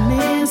filled with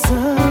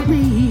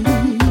misery,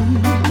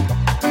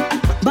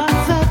 but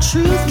the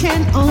truth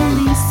can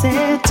only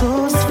set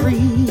us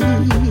free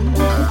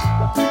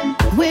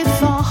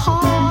with our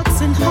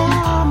hearts in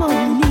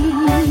harmony.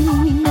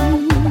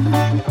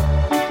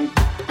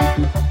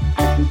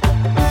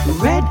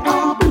 Red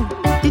or blue,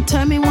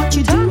 determine what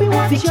you do.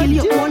 If you kill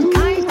your own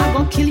kind, I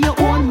gon' kill your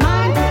own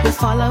mind. We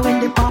following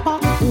the papa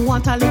who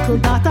want a little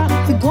daughter.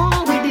 We go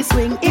on with the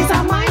swing, it's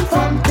a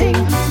mindful thing.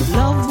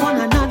 Love one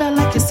another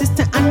like your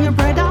sister and your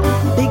brother.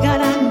 Bigger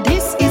than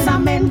this is a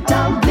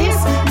mental bliss.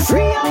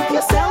 Free up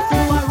yourself,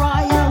 you are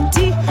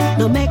royalty.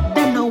 No make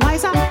them no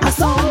wiser, as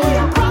long as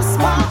you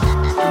prosper.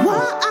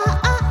 Why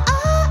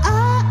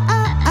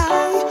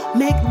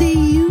make the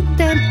youth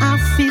them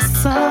office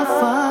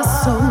suffer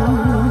so?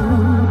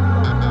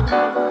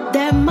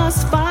 They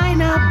must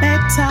find a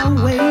better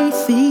way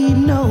fi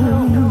know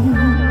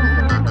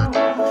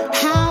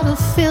how to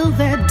fill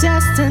their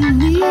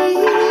destiny.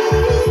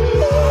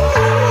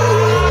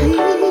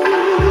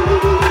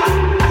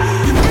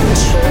 And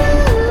true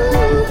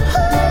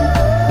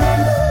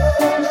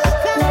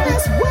that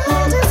this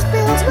world is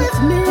filled with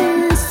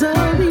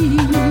misery,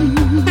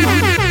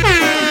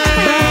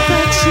 but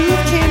the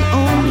truth can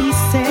only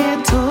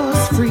set us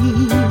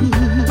free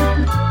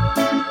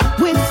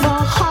with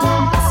our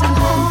hearts in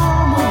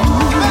harmony.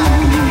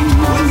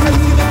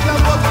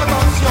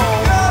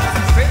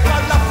 C'est pas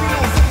de la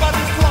philo, c'est pas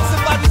d'histoire,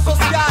 c'est pas du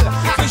social.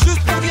 C'est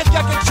juste pour dire qu'il y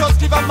a quelque chose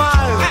qui va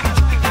mal.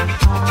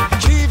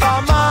 Qui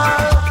va mal.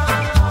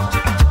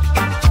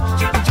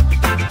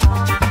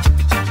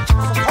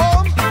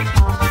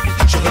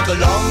 Je veux que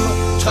l'homme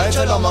traite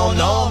l'homme en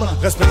homme.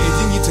 Respect et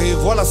dignité,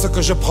 voilà ce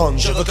que je prône.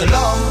 Je veux que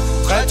l'homme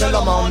traite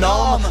l'homme en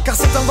homme, car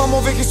c'est un vent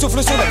mauvais qui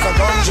souffle sur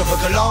l'hexagone. Je veux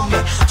que l'homme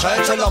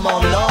traite l'homme en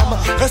homme.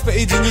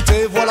 Respect et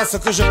dignité, voilà ce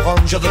que je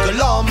prône. Je veux que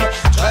l'homme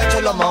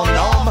traite l'homme en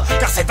homme,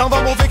 car c'est un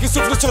vent mauvais qui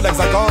souffle sur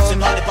l'hexagone. C'est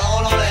pas des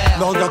paroles en l'air,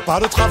 ne regarde pas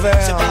de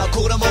travers. C'est pas un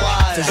cours de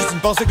morale, c'est juste une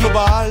pensée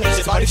globale.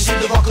 C'est pas difficile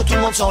de voir que tout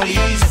le monde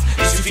s'enlise.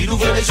 Il suffit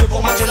d'ouvrir les yeux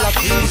pour mater la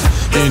crise.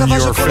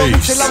 L'esclavage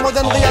économique, c'est la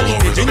moderne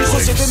réalité. Une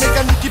société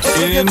mécanique qui peut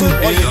très bien te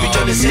broyer. Puis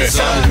te laisser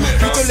seul,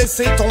 puis te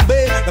laisser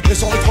tomber. La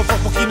pression est trop forte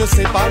pour qui ne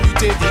sait pas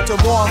lutter.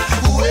 Dites-moi,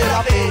 où est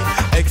la paix?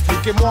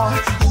 Expliquez-moi,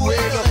 où est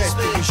le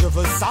respect? Je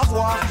veux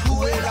savoir,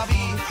 où est la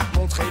vie?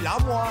 Montrez-la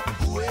moi,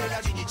 où est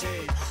la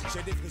dignité?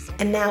 J'ai des frissons.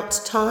 And now it's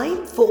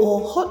time for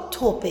our hot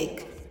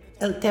topic,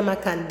 el tema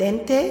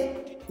candente,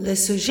 le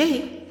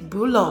sujet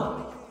brûlant.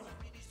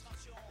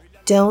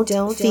 Don't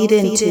feed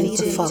into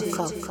the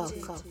FUKK.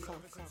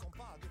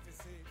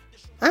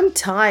 I'm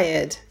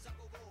tired.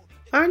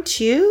 Aren't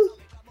you?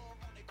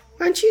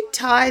 Aren't you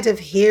tired of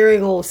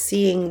hearing or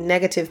seeing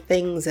negative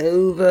things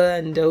over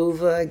and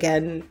over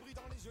again?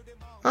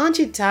 Aren't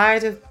you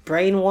tired of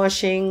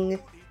brainwashing,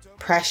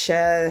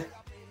 pressure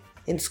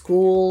in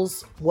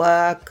schools,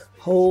 work,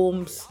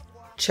 homes,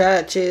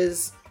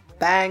 churches,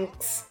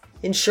 banks,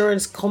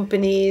 insurance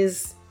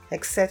companies,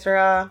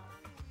 etc.?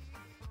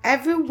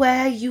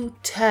 Everywhere you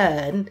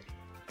turn,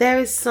 there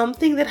is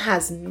something that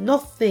has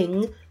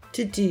nothing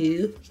to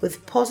do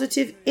with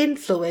positive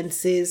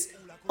influences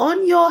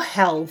on your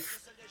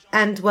health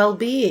and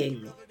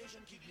well-being.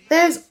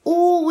 There's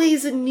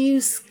always a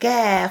new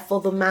scare for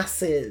the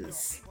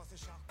masses.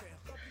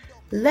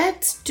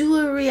 Let's do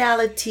a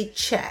reality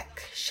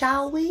check,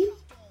 shall we?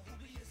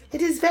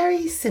 It is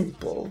very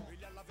simple.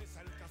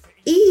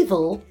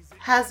 Evil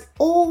has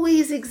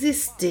always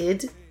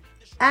existed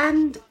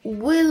and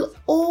will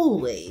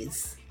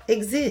always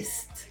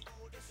exist.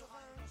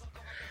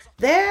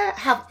 There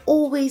have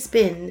always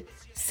been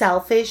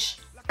selfish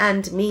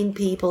and mean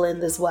people in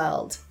this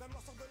world.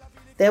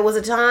 There was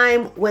a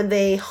time when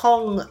they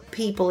hung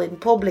people in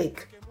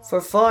public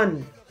for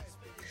fun,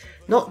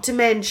 not to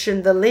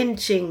mention the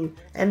lynching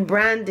and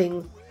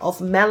branding of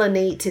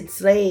melanated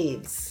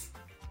slaves.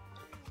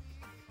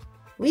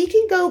 We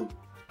can go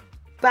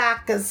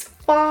back as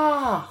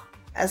far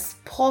as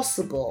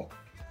possible,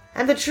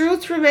 and the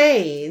truth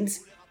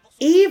remains,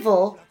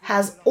 evil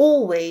has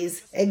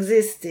always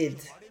existed.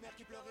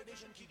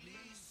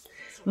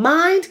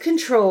 Mind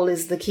control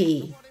is the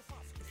key.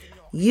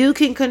 You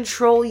can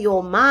control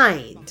your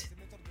mind.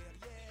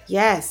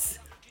 Yes,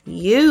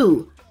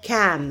 you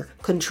can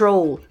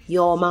control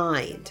your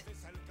mind.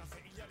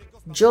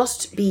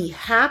 Just be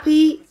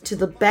happy to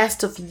the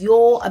best of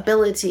your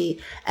ability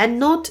and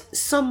not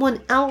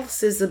someone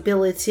else's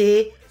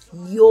ability,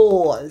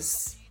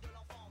 yours.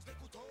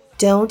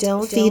 Don't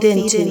feed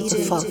into the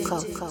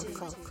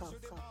FUKK.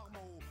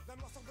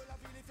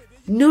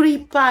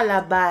 Nourris pas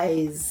la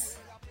base.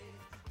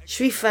 Je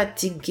suis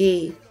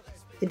fatigué.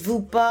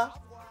 Êtes-vous pas?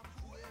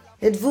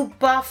 Êtes-vous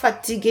pas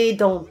fatigué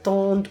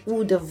d'entendre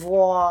ou de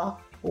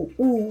voir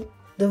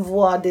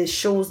des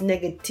choses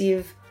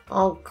négatives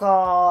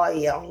encore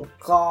et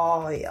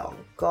encore et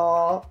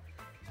encore?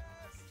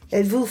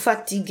 Êtes-vous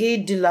fatigué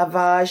du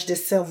lavage de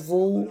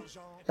cerveau,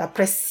 la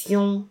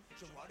pression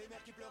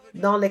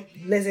dans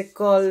les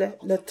écoles,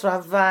 le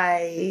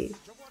travail,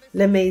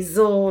 les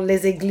maisons,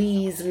 les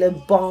églises, les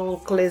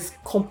banques, les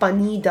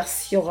compagnies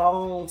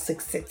d'assurance,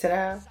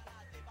 etc.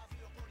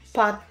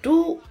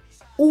 Partout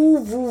où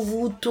vous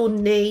vous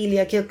tournez, il y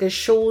a quelque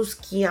chose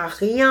qui n'a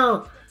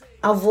rien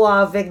à voir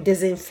avec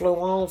des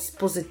influences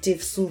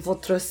positives sur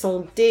votre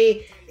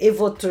santé et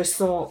votre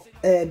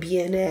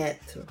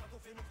bien-être.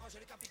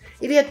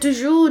 Il y a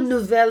toujours une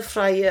nouvelle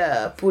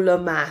frayeur pour le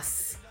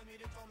masse.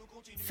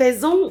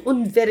 Faisons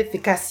une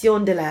vérification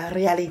de la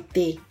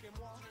réalité.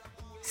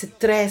 C'est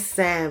très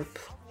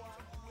simple.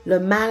 Le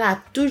mal a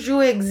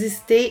toujours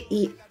existé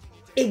et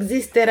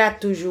existera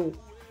toujours.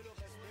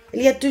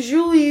 Il y a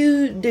toujours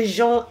eu des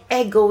gens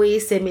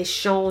égoïstes et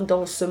méchants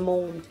dans ce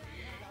monde.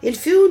 Il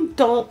fut un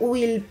temps où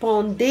ils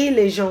pendaient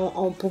les gens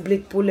en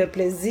public pour le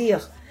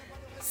plaisir,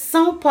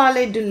 sans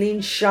parler de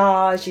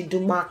lynchage et du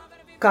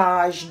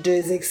marquage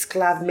des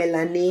esclaves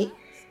mélanés.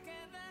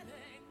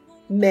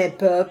 Mes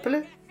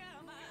peuples,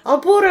 on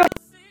pourrait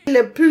aller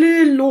le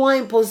plus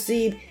loin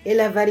possible et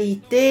la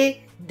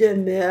vérité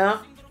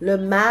demeure, le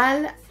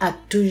mal a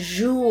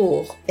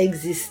toujours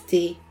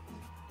existé.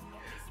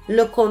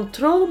 Le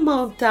contrôle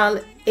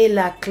mental est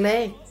la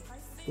clé.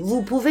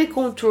 Vous pouvez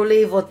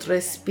contrôler votre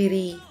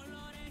esprit.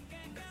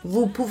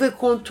 Vous pouvez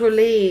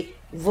contrôler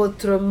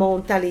votre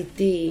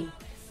mentalité.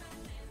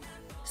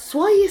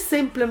 Soyez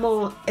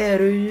simplement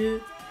heureux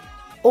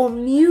au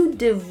mieux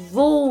de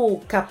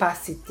vos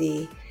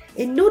capacités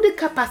et non des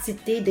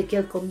capacités de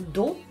quelqu'un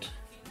d'autre,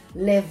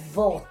 les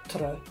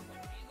vôtres.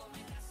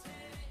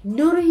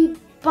 Nourris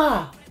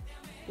pas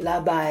la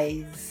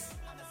base.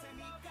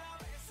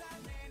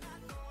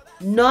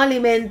 No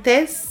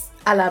alimentes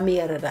a la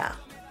mierda.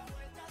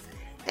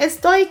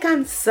 Estoy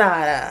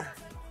cansada.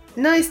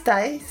 ¿No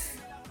estáis?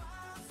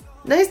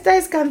 ¿No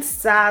estáis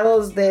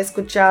cansados de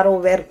escuchar o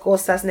ver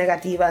cosas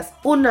negativas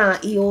una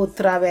y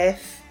otra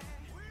vez?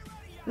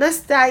 ¿No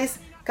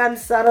estáis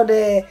cansados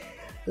de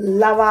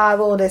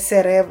lavado de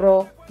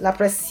cerebro, la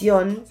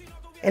presión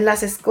en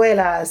las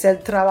escuelas, el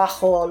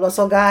trabajo, los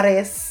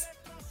hogares,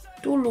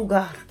 tu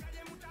lugar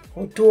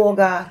o tu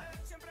hogar?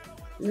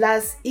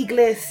 Las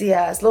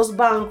iglesias, los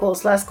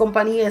bancos, las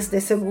compañías de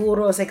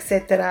seguros,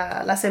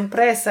 etc., las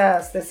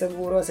empresas de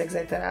seguros,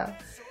 etc.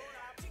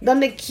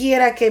 Donde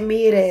quiera que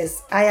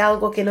mires, hay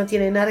algo que no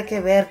tiene nada que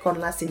ver con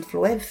las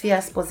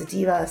influencias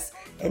positivas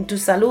en tu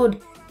salud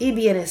y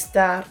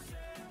bienestar.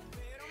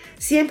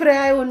 Siempre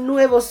hay un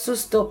nuevo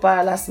susto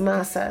para las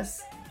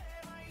masas.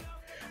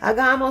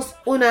 Hagamos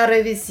una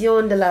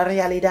revisión de la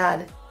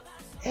realidad.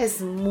 Es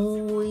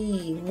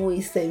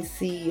muy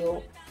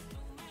sencillo.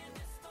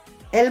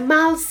 El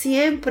mal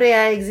siempre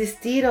ha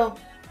existido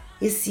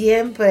y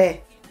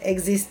siempre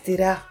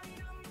existirá.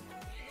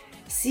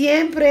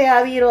 Siempre ha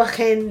habido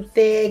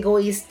gente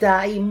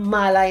egoísta y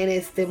mala en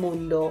este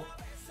mundo.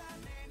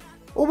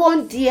 Hubo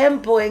un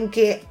tiempo en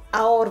que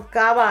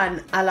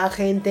ahorcaban a la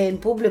gente en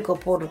público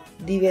por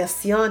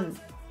diversión,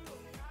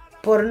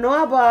 por no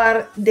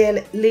hablar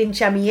del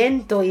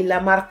linchamiento y la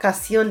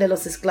marcación de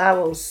los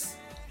esclavos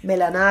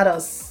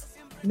melanados,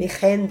 mi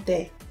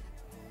gente.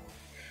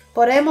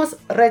 Podemos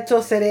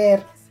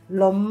retroceder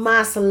lo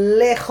más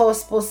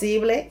lejos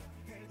posible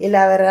y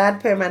la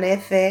verdad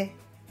permanece.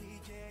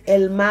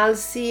 El mal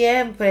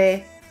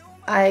siempre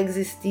ha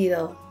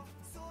existido.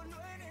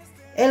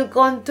 El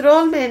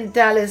control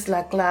mental es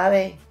la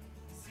clave.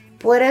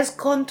 Puedes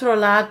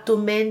controlar tu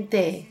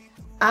mente.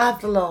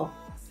 Hazlo.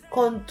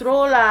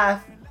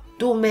 Controla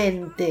tu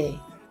mente.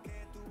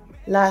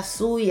 La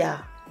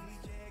suya.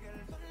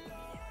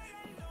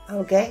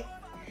 ¿Ok?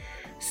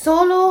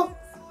 Solo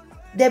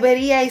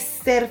deberías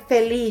ser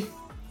feliz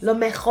lo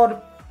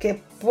mejor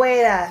que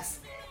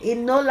puedas y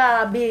no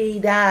la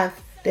habilidad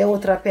de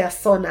otra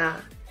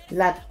persona,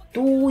 la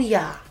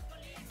tuya.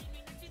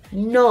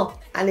 No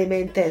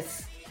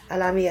alimentes a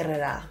la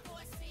mierda.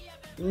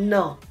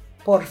 No,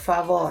 por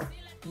favor,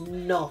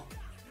 no.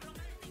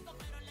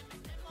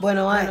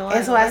 Bueno,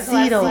 eso ha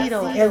sido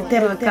el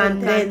tema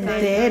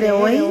candente de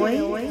hoy.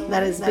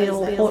 That has been a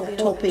hot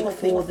topic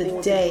for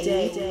the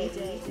day.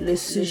 Le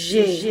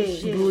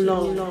sujet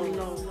brûlant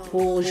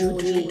pour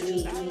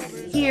aujourd'hui.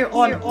 Here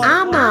on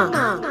AMA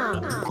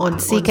on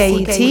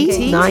CKET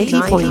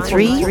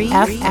 90.3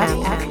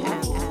 FM.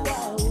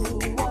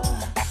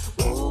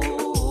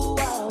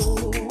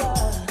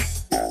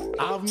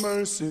 Have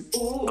mercy.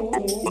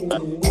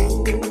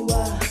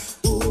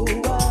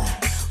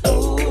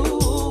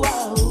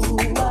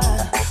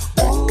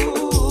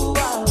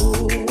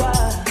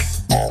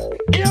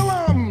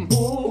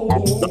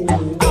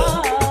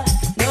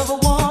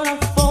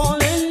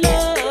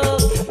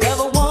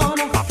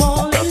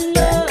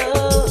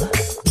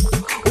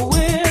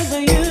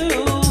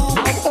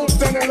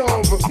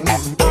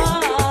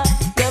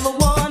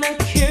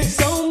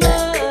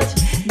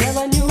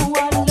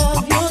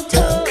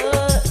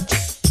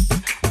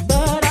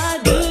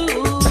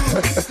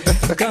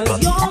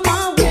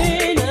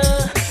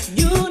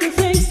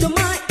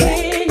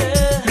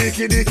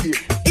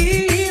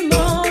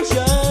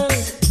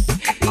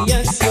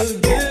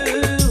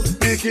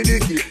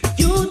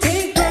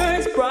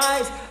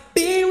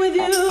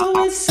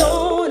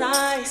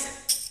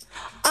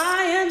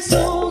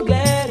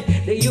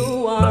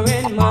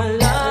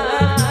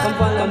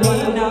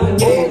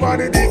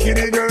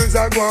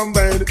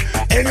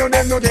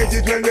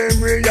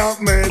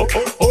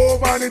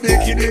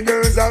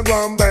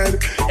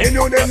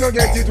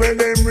 Get it when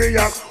them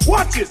react.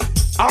 Watch it.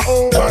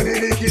 Over the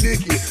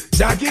dicky.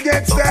 Jackie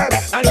get stabbed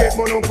and get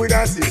one up with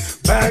a C.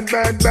 Bad.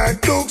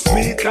 Look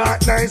sweet,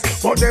 not nice,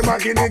 but them a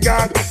guinea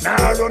god.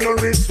 Now run no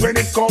risk when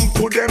it come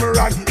to them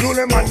rod. Rule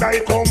them and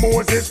like how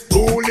Moses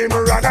rule him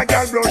rod. A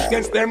girl brush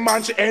against them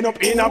man, she end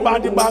up in a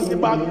body bag.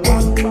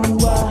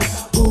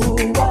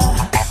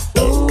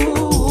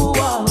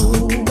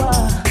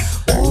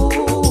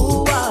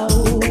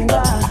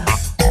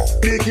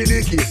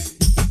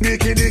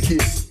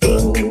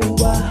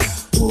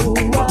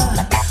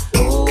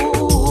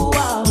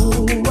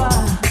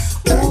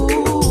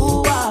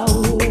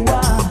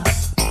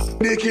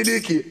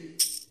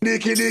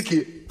 Dicky.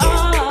 Dicky.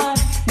 I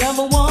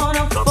never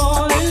wanna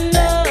fall in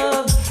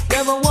love.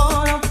 Never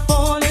wanna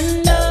fall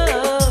in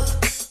love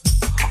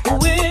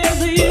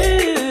with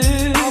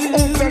you. I'm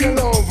open in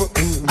love.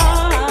 I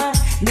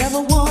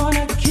never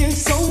wanna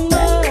kiss so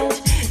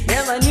much.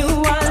 Never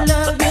knew I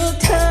loved your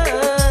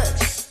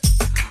touch,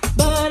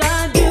 but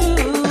I do.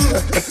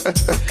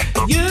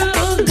 You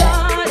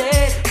got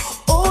it.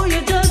 Oh,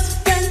 you're just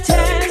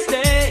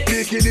fantastic.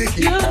 Dicky.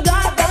 You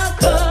got the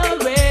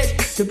courage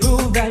to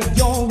prove that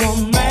you're a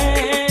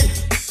man.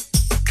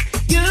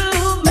 You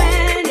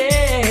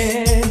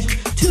managed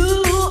to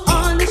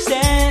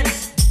understand.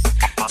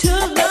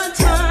 Took the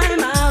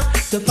time out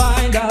to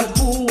find out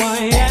who I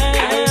am.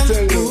 I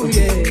tell you,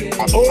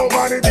 yeah.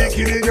 Over the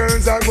dicky,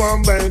 girls are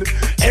going bad.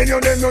 Any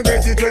of them no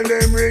get it when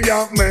them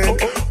react, man.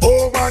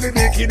 Over the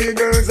dicky,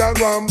 girls are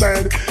going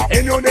bad.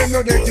 Any of them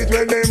no get it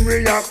when them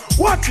react.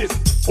 Watch it.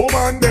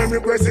 Woman them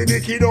request the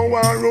dicky don't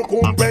want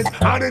recompense.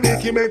 And the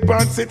dicky make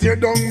pants sit here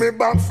down me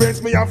back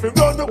fence. Me have to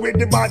run with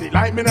the body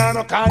like me nah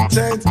no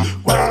conscience.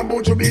 One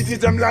bunch of beat it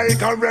them like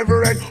a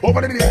reverend.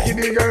 Over the dicky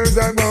the girls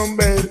are gone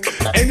bed.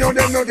 Any of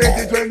them no get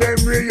it when them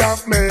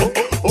react, man.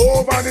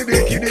 Over the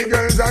dicky the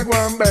girls are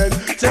gone bed.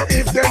 So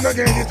if them no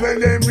get it when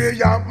them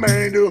react,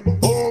 man.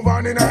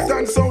 Over the north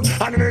and south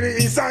and in the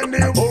east and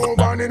the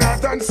over the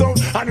north and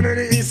south and in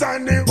the east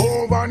and the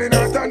over the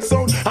north and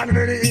south and in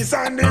the east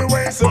and the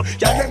west.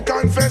 Yeah, them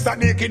confess that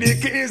Dicky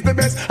is the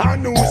best.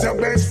 And who's your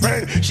best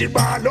friend? She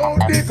ball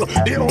out dick,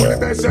 the only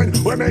best friend.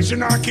 We make she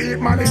not keep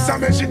malice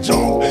and make she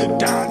jump,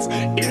 dance,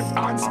 if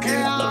and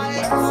skill.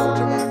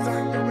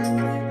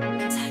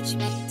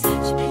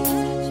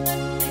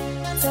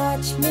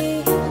 Touch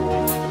me,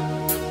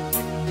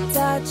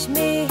 touch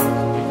me,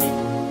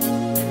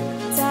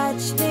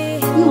 touch me.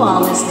 You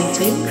are listening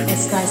to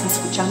Estás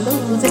escuchando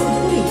música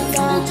free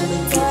on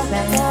CKET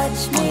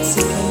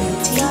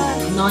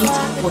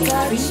 90.3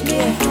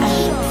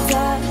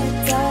 FM.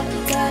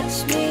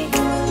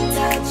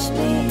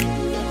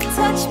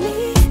 Touch me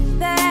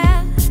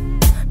there.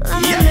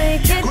 Let me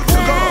make it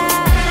clear.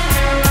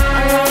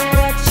 I like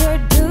what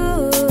you're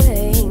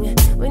doing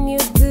when you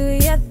do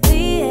your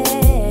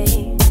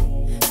thing.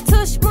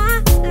 Touch my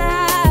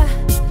life,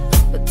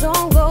 but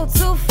don't go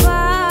too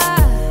far.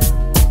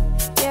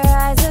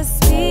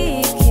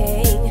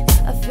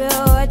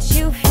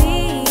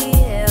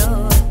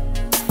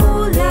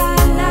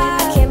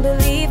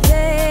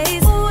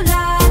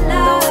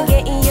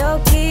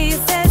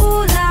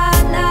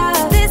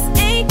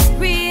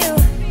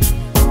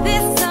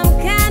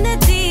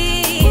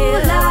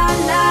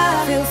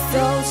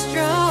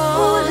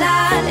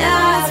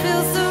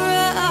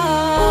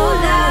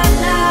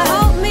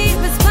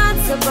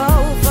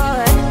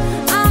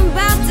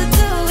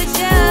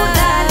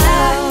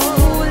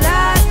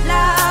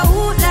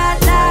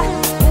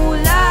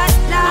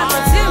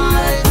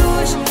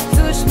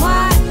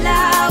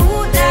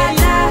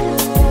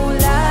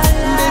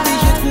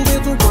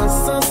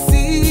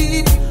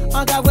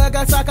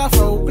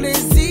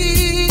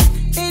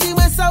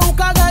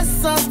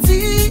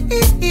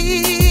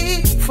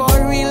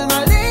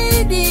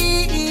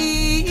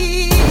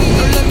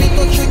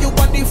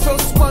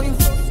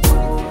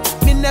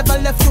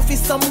 left you for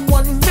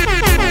someone. You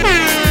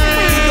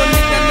don't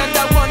need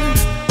another one.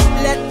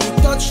 Let me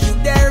touch you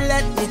there,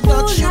 let me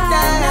touch you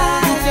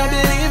there. You can't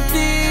believe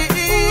this.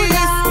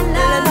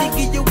 Let me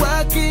give you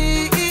a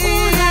kiss.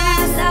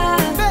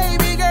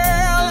 Baby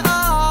girl,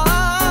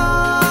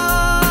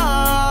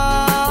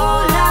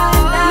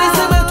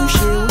 laissez-moi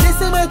toucher,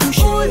 laissez-moi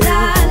toucher.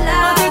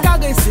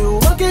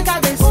 Manquez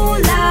caresser.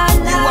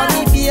 You are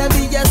me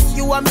baby, yes,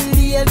 you are me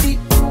lady.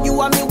 You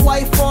are me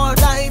wife for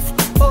life.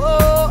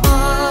 Oh,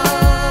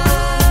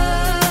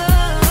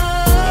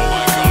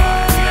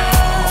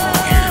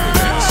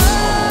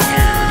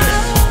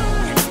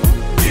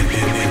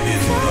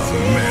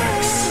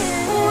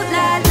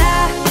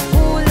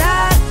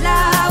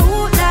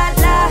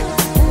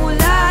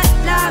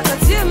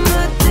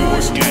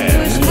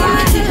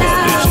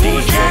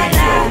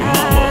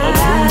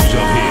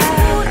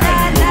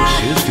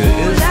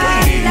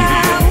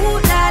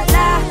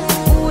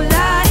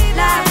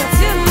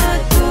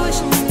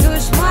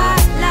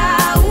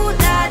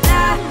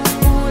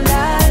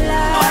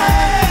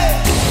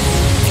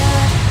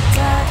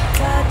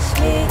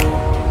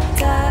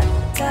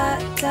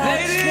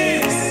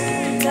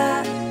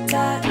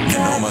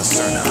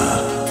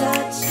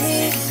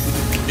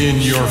 in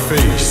your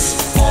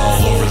face,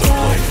 all over the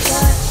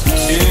place.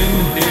 In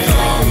the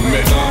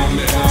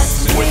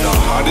mix with the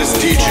hottest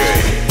DJ.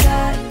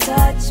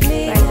 Touch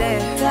me, right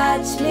there.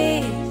 Touch me.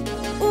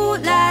 Ooh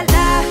la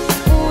la,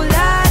 ooh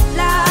la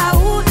la,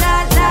 ooh la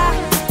la,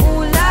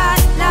 ooh la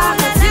la.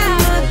 Tu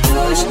me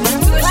touches,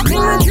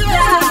 ooh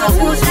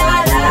la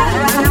la.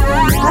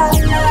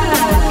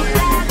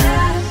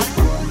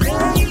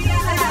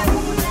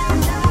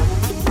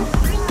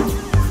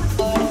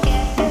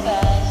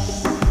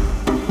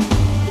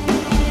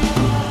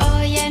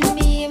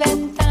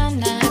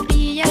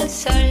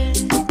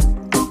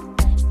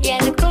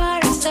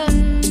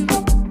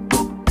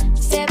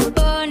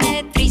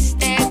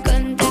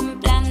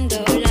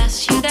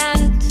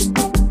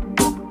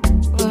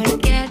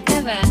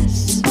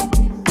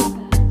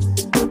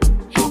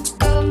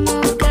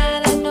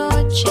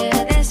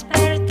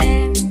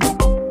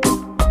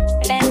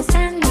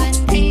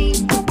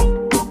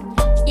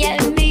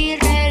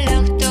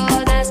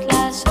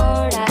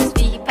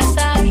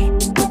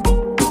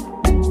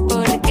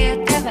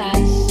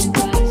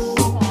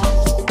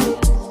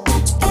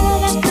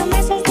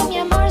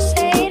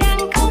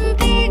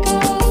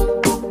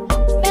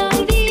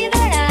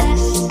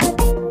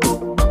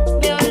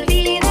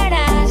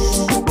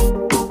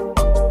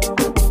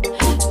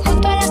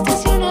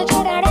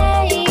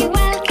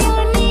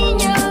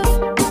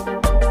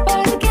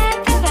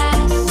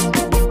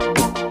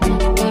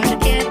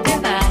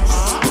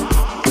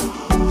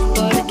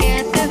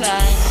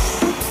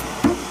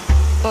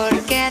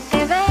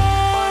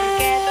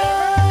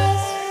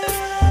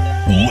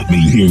 Let me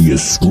hear you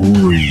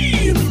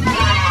scream.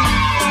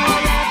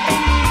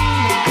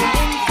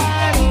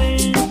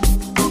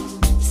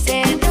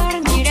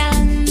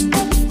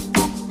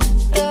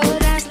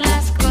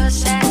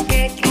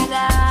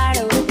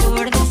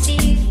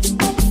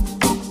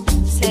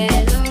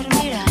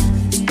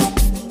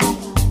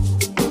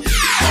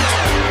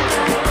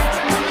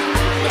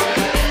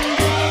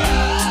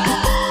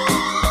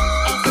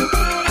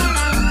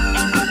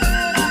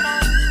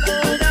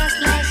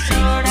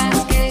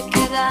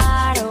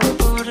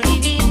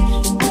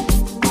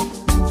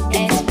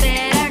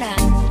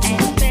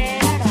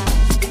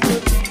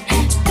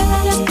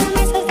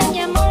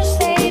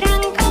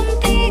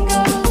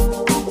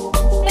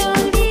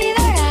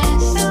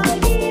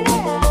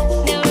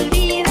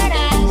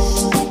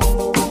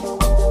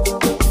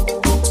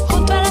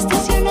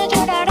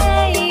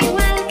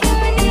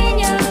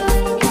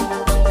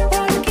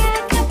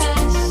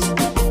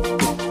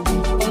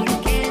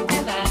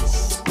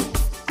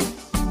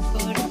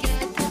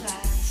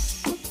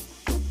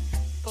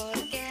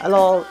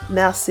 Alors,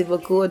 merci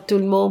beaucoup à tout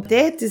le monde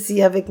d'être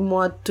ici avec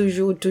moi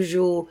toujours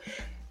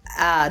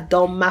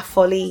dans ma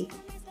folie.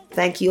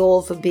 Thank you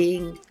all for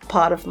being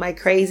part of my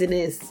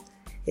craziness.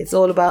 It's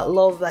all about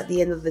love at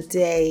the end of the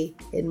day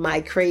in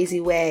my crazy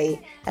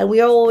way. And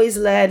we are always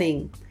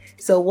learning.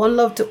 So one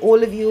love to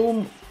all of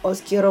you. Os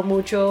quiero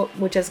mucho.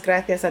 Muchas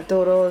gracias a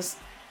todos.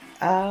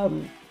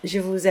 Je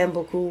vous aime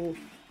beaucoup.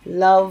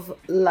 Love,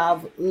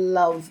 love,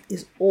 love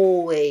is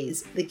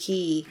always the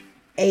key.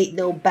 Ain't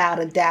no about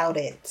a doubt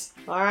it.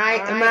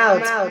 Alright, I'm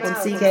out on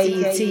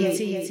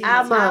CKUT.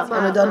 I'm out.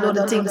 And I don't know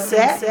the thing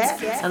set.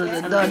 And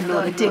I don't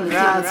know the thing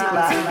right.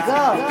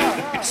 Go.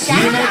 Si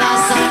me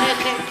das a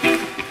elegir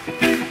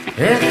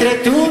entre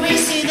tú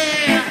mis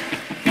ideas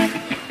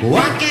o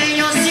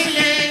aquello sin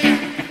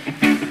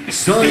ley,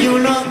 soy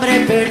un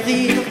hombre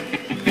perdido.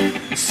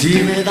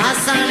 Si me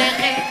das a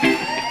elegir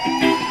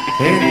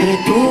entre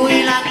tú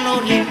y la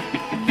gloria,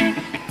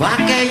 pa'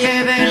 que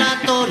lleve la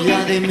gloria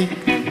de mí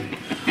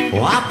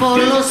o a por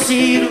los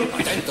siglos.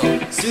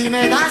 Si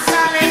me das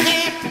a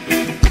elegir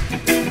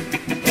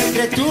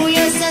entre tú y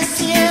ese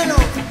cielo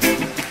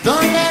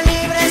donde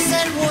libre es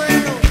el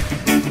vuelo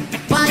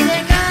pa'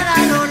 llegar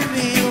al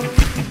olvido.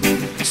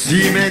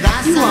 Si me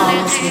das a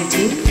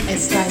elegir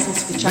Estás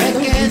escuchando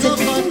Music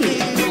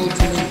Studio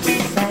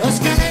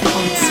Ultimate Effect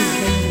on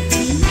CKT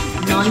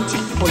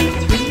 90.3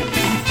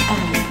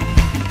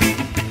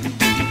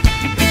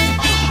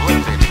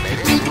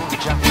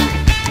 FM.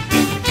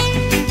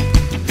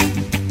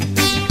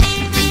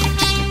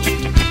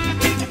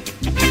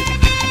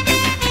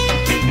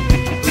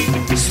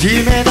 Si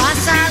me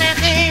vas a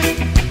elegir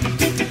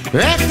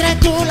entre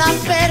tú la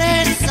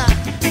pereza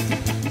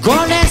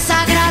con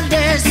esa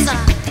grandeza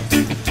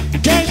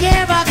que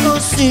lleva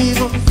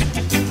consigo,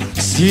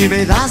 si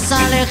me das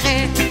a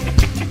elegir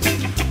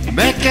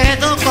me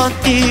quedo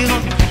contigo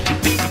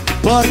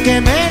porque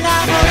me he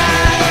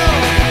enamorado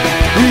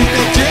y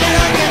te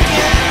quiero,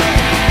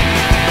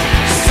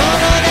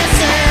 solo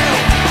deseo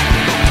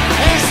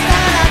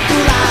estar a tu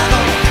lado,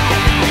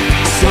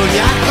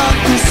 soñar con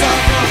tus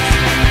ojos,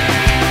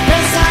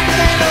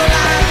 besarte los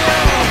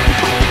labios,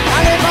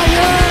 ale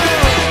mayor.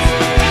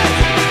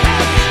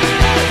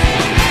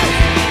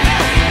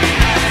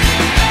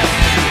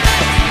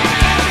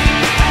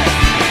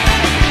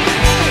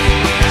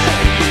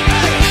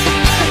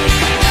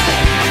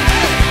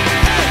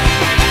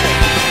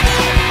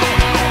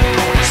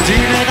 Si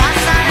me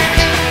das a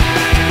elegir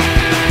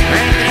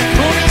entre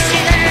tu mis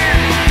ideas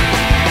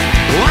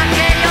o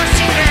aquellos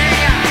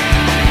ideas,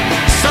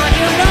 soy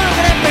un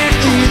hombre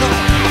perdido.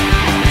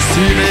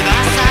 Si me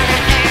das a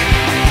elegir,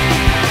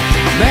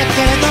 me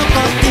quedo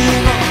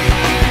contigo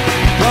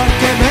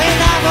porque me he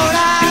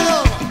enamorado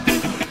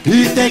y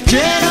te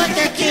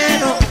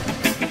quiero,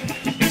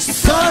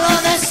 solo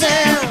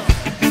deseo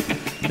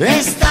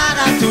estar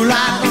a tu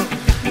lado,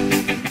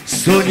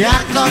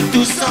 soñar con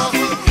tus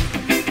ojos,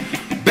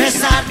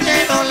 besarte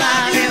los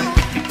labios.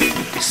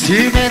 Si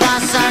me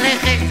das a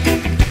elegir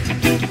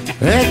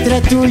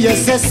entre tú y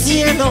ese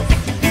cielo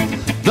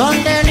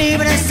donde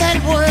libre es el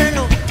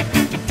vuelo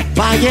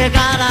pa'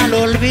 llegar al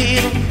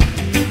olvido,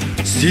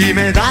 si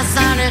me das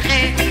a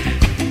elegir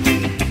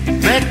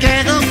me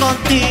quedo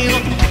contigo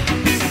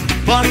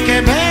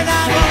porque me he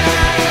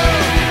enamorado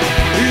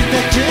y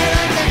te quiero.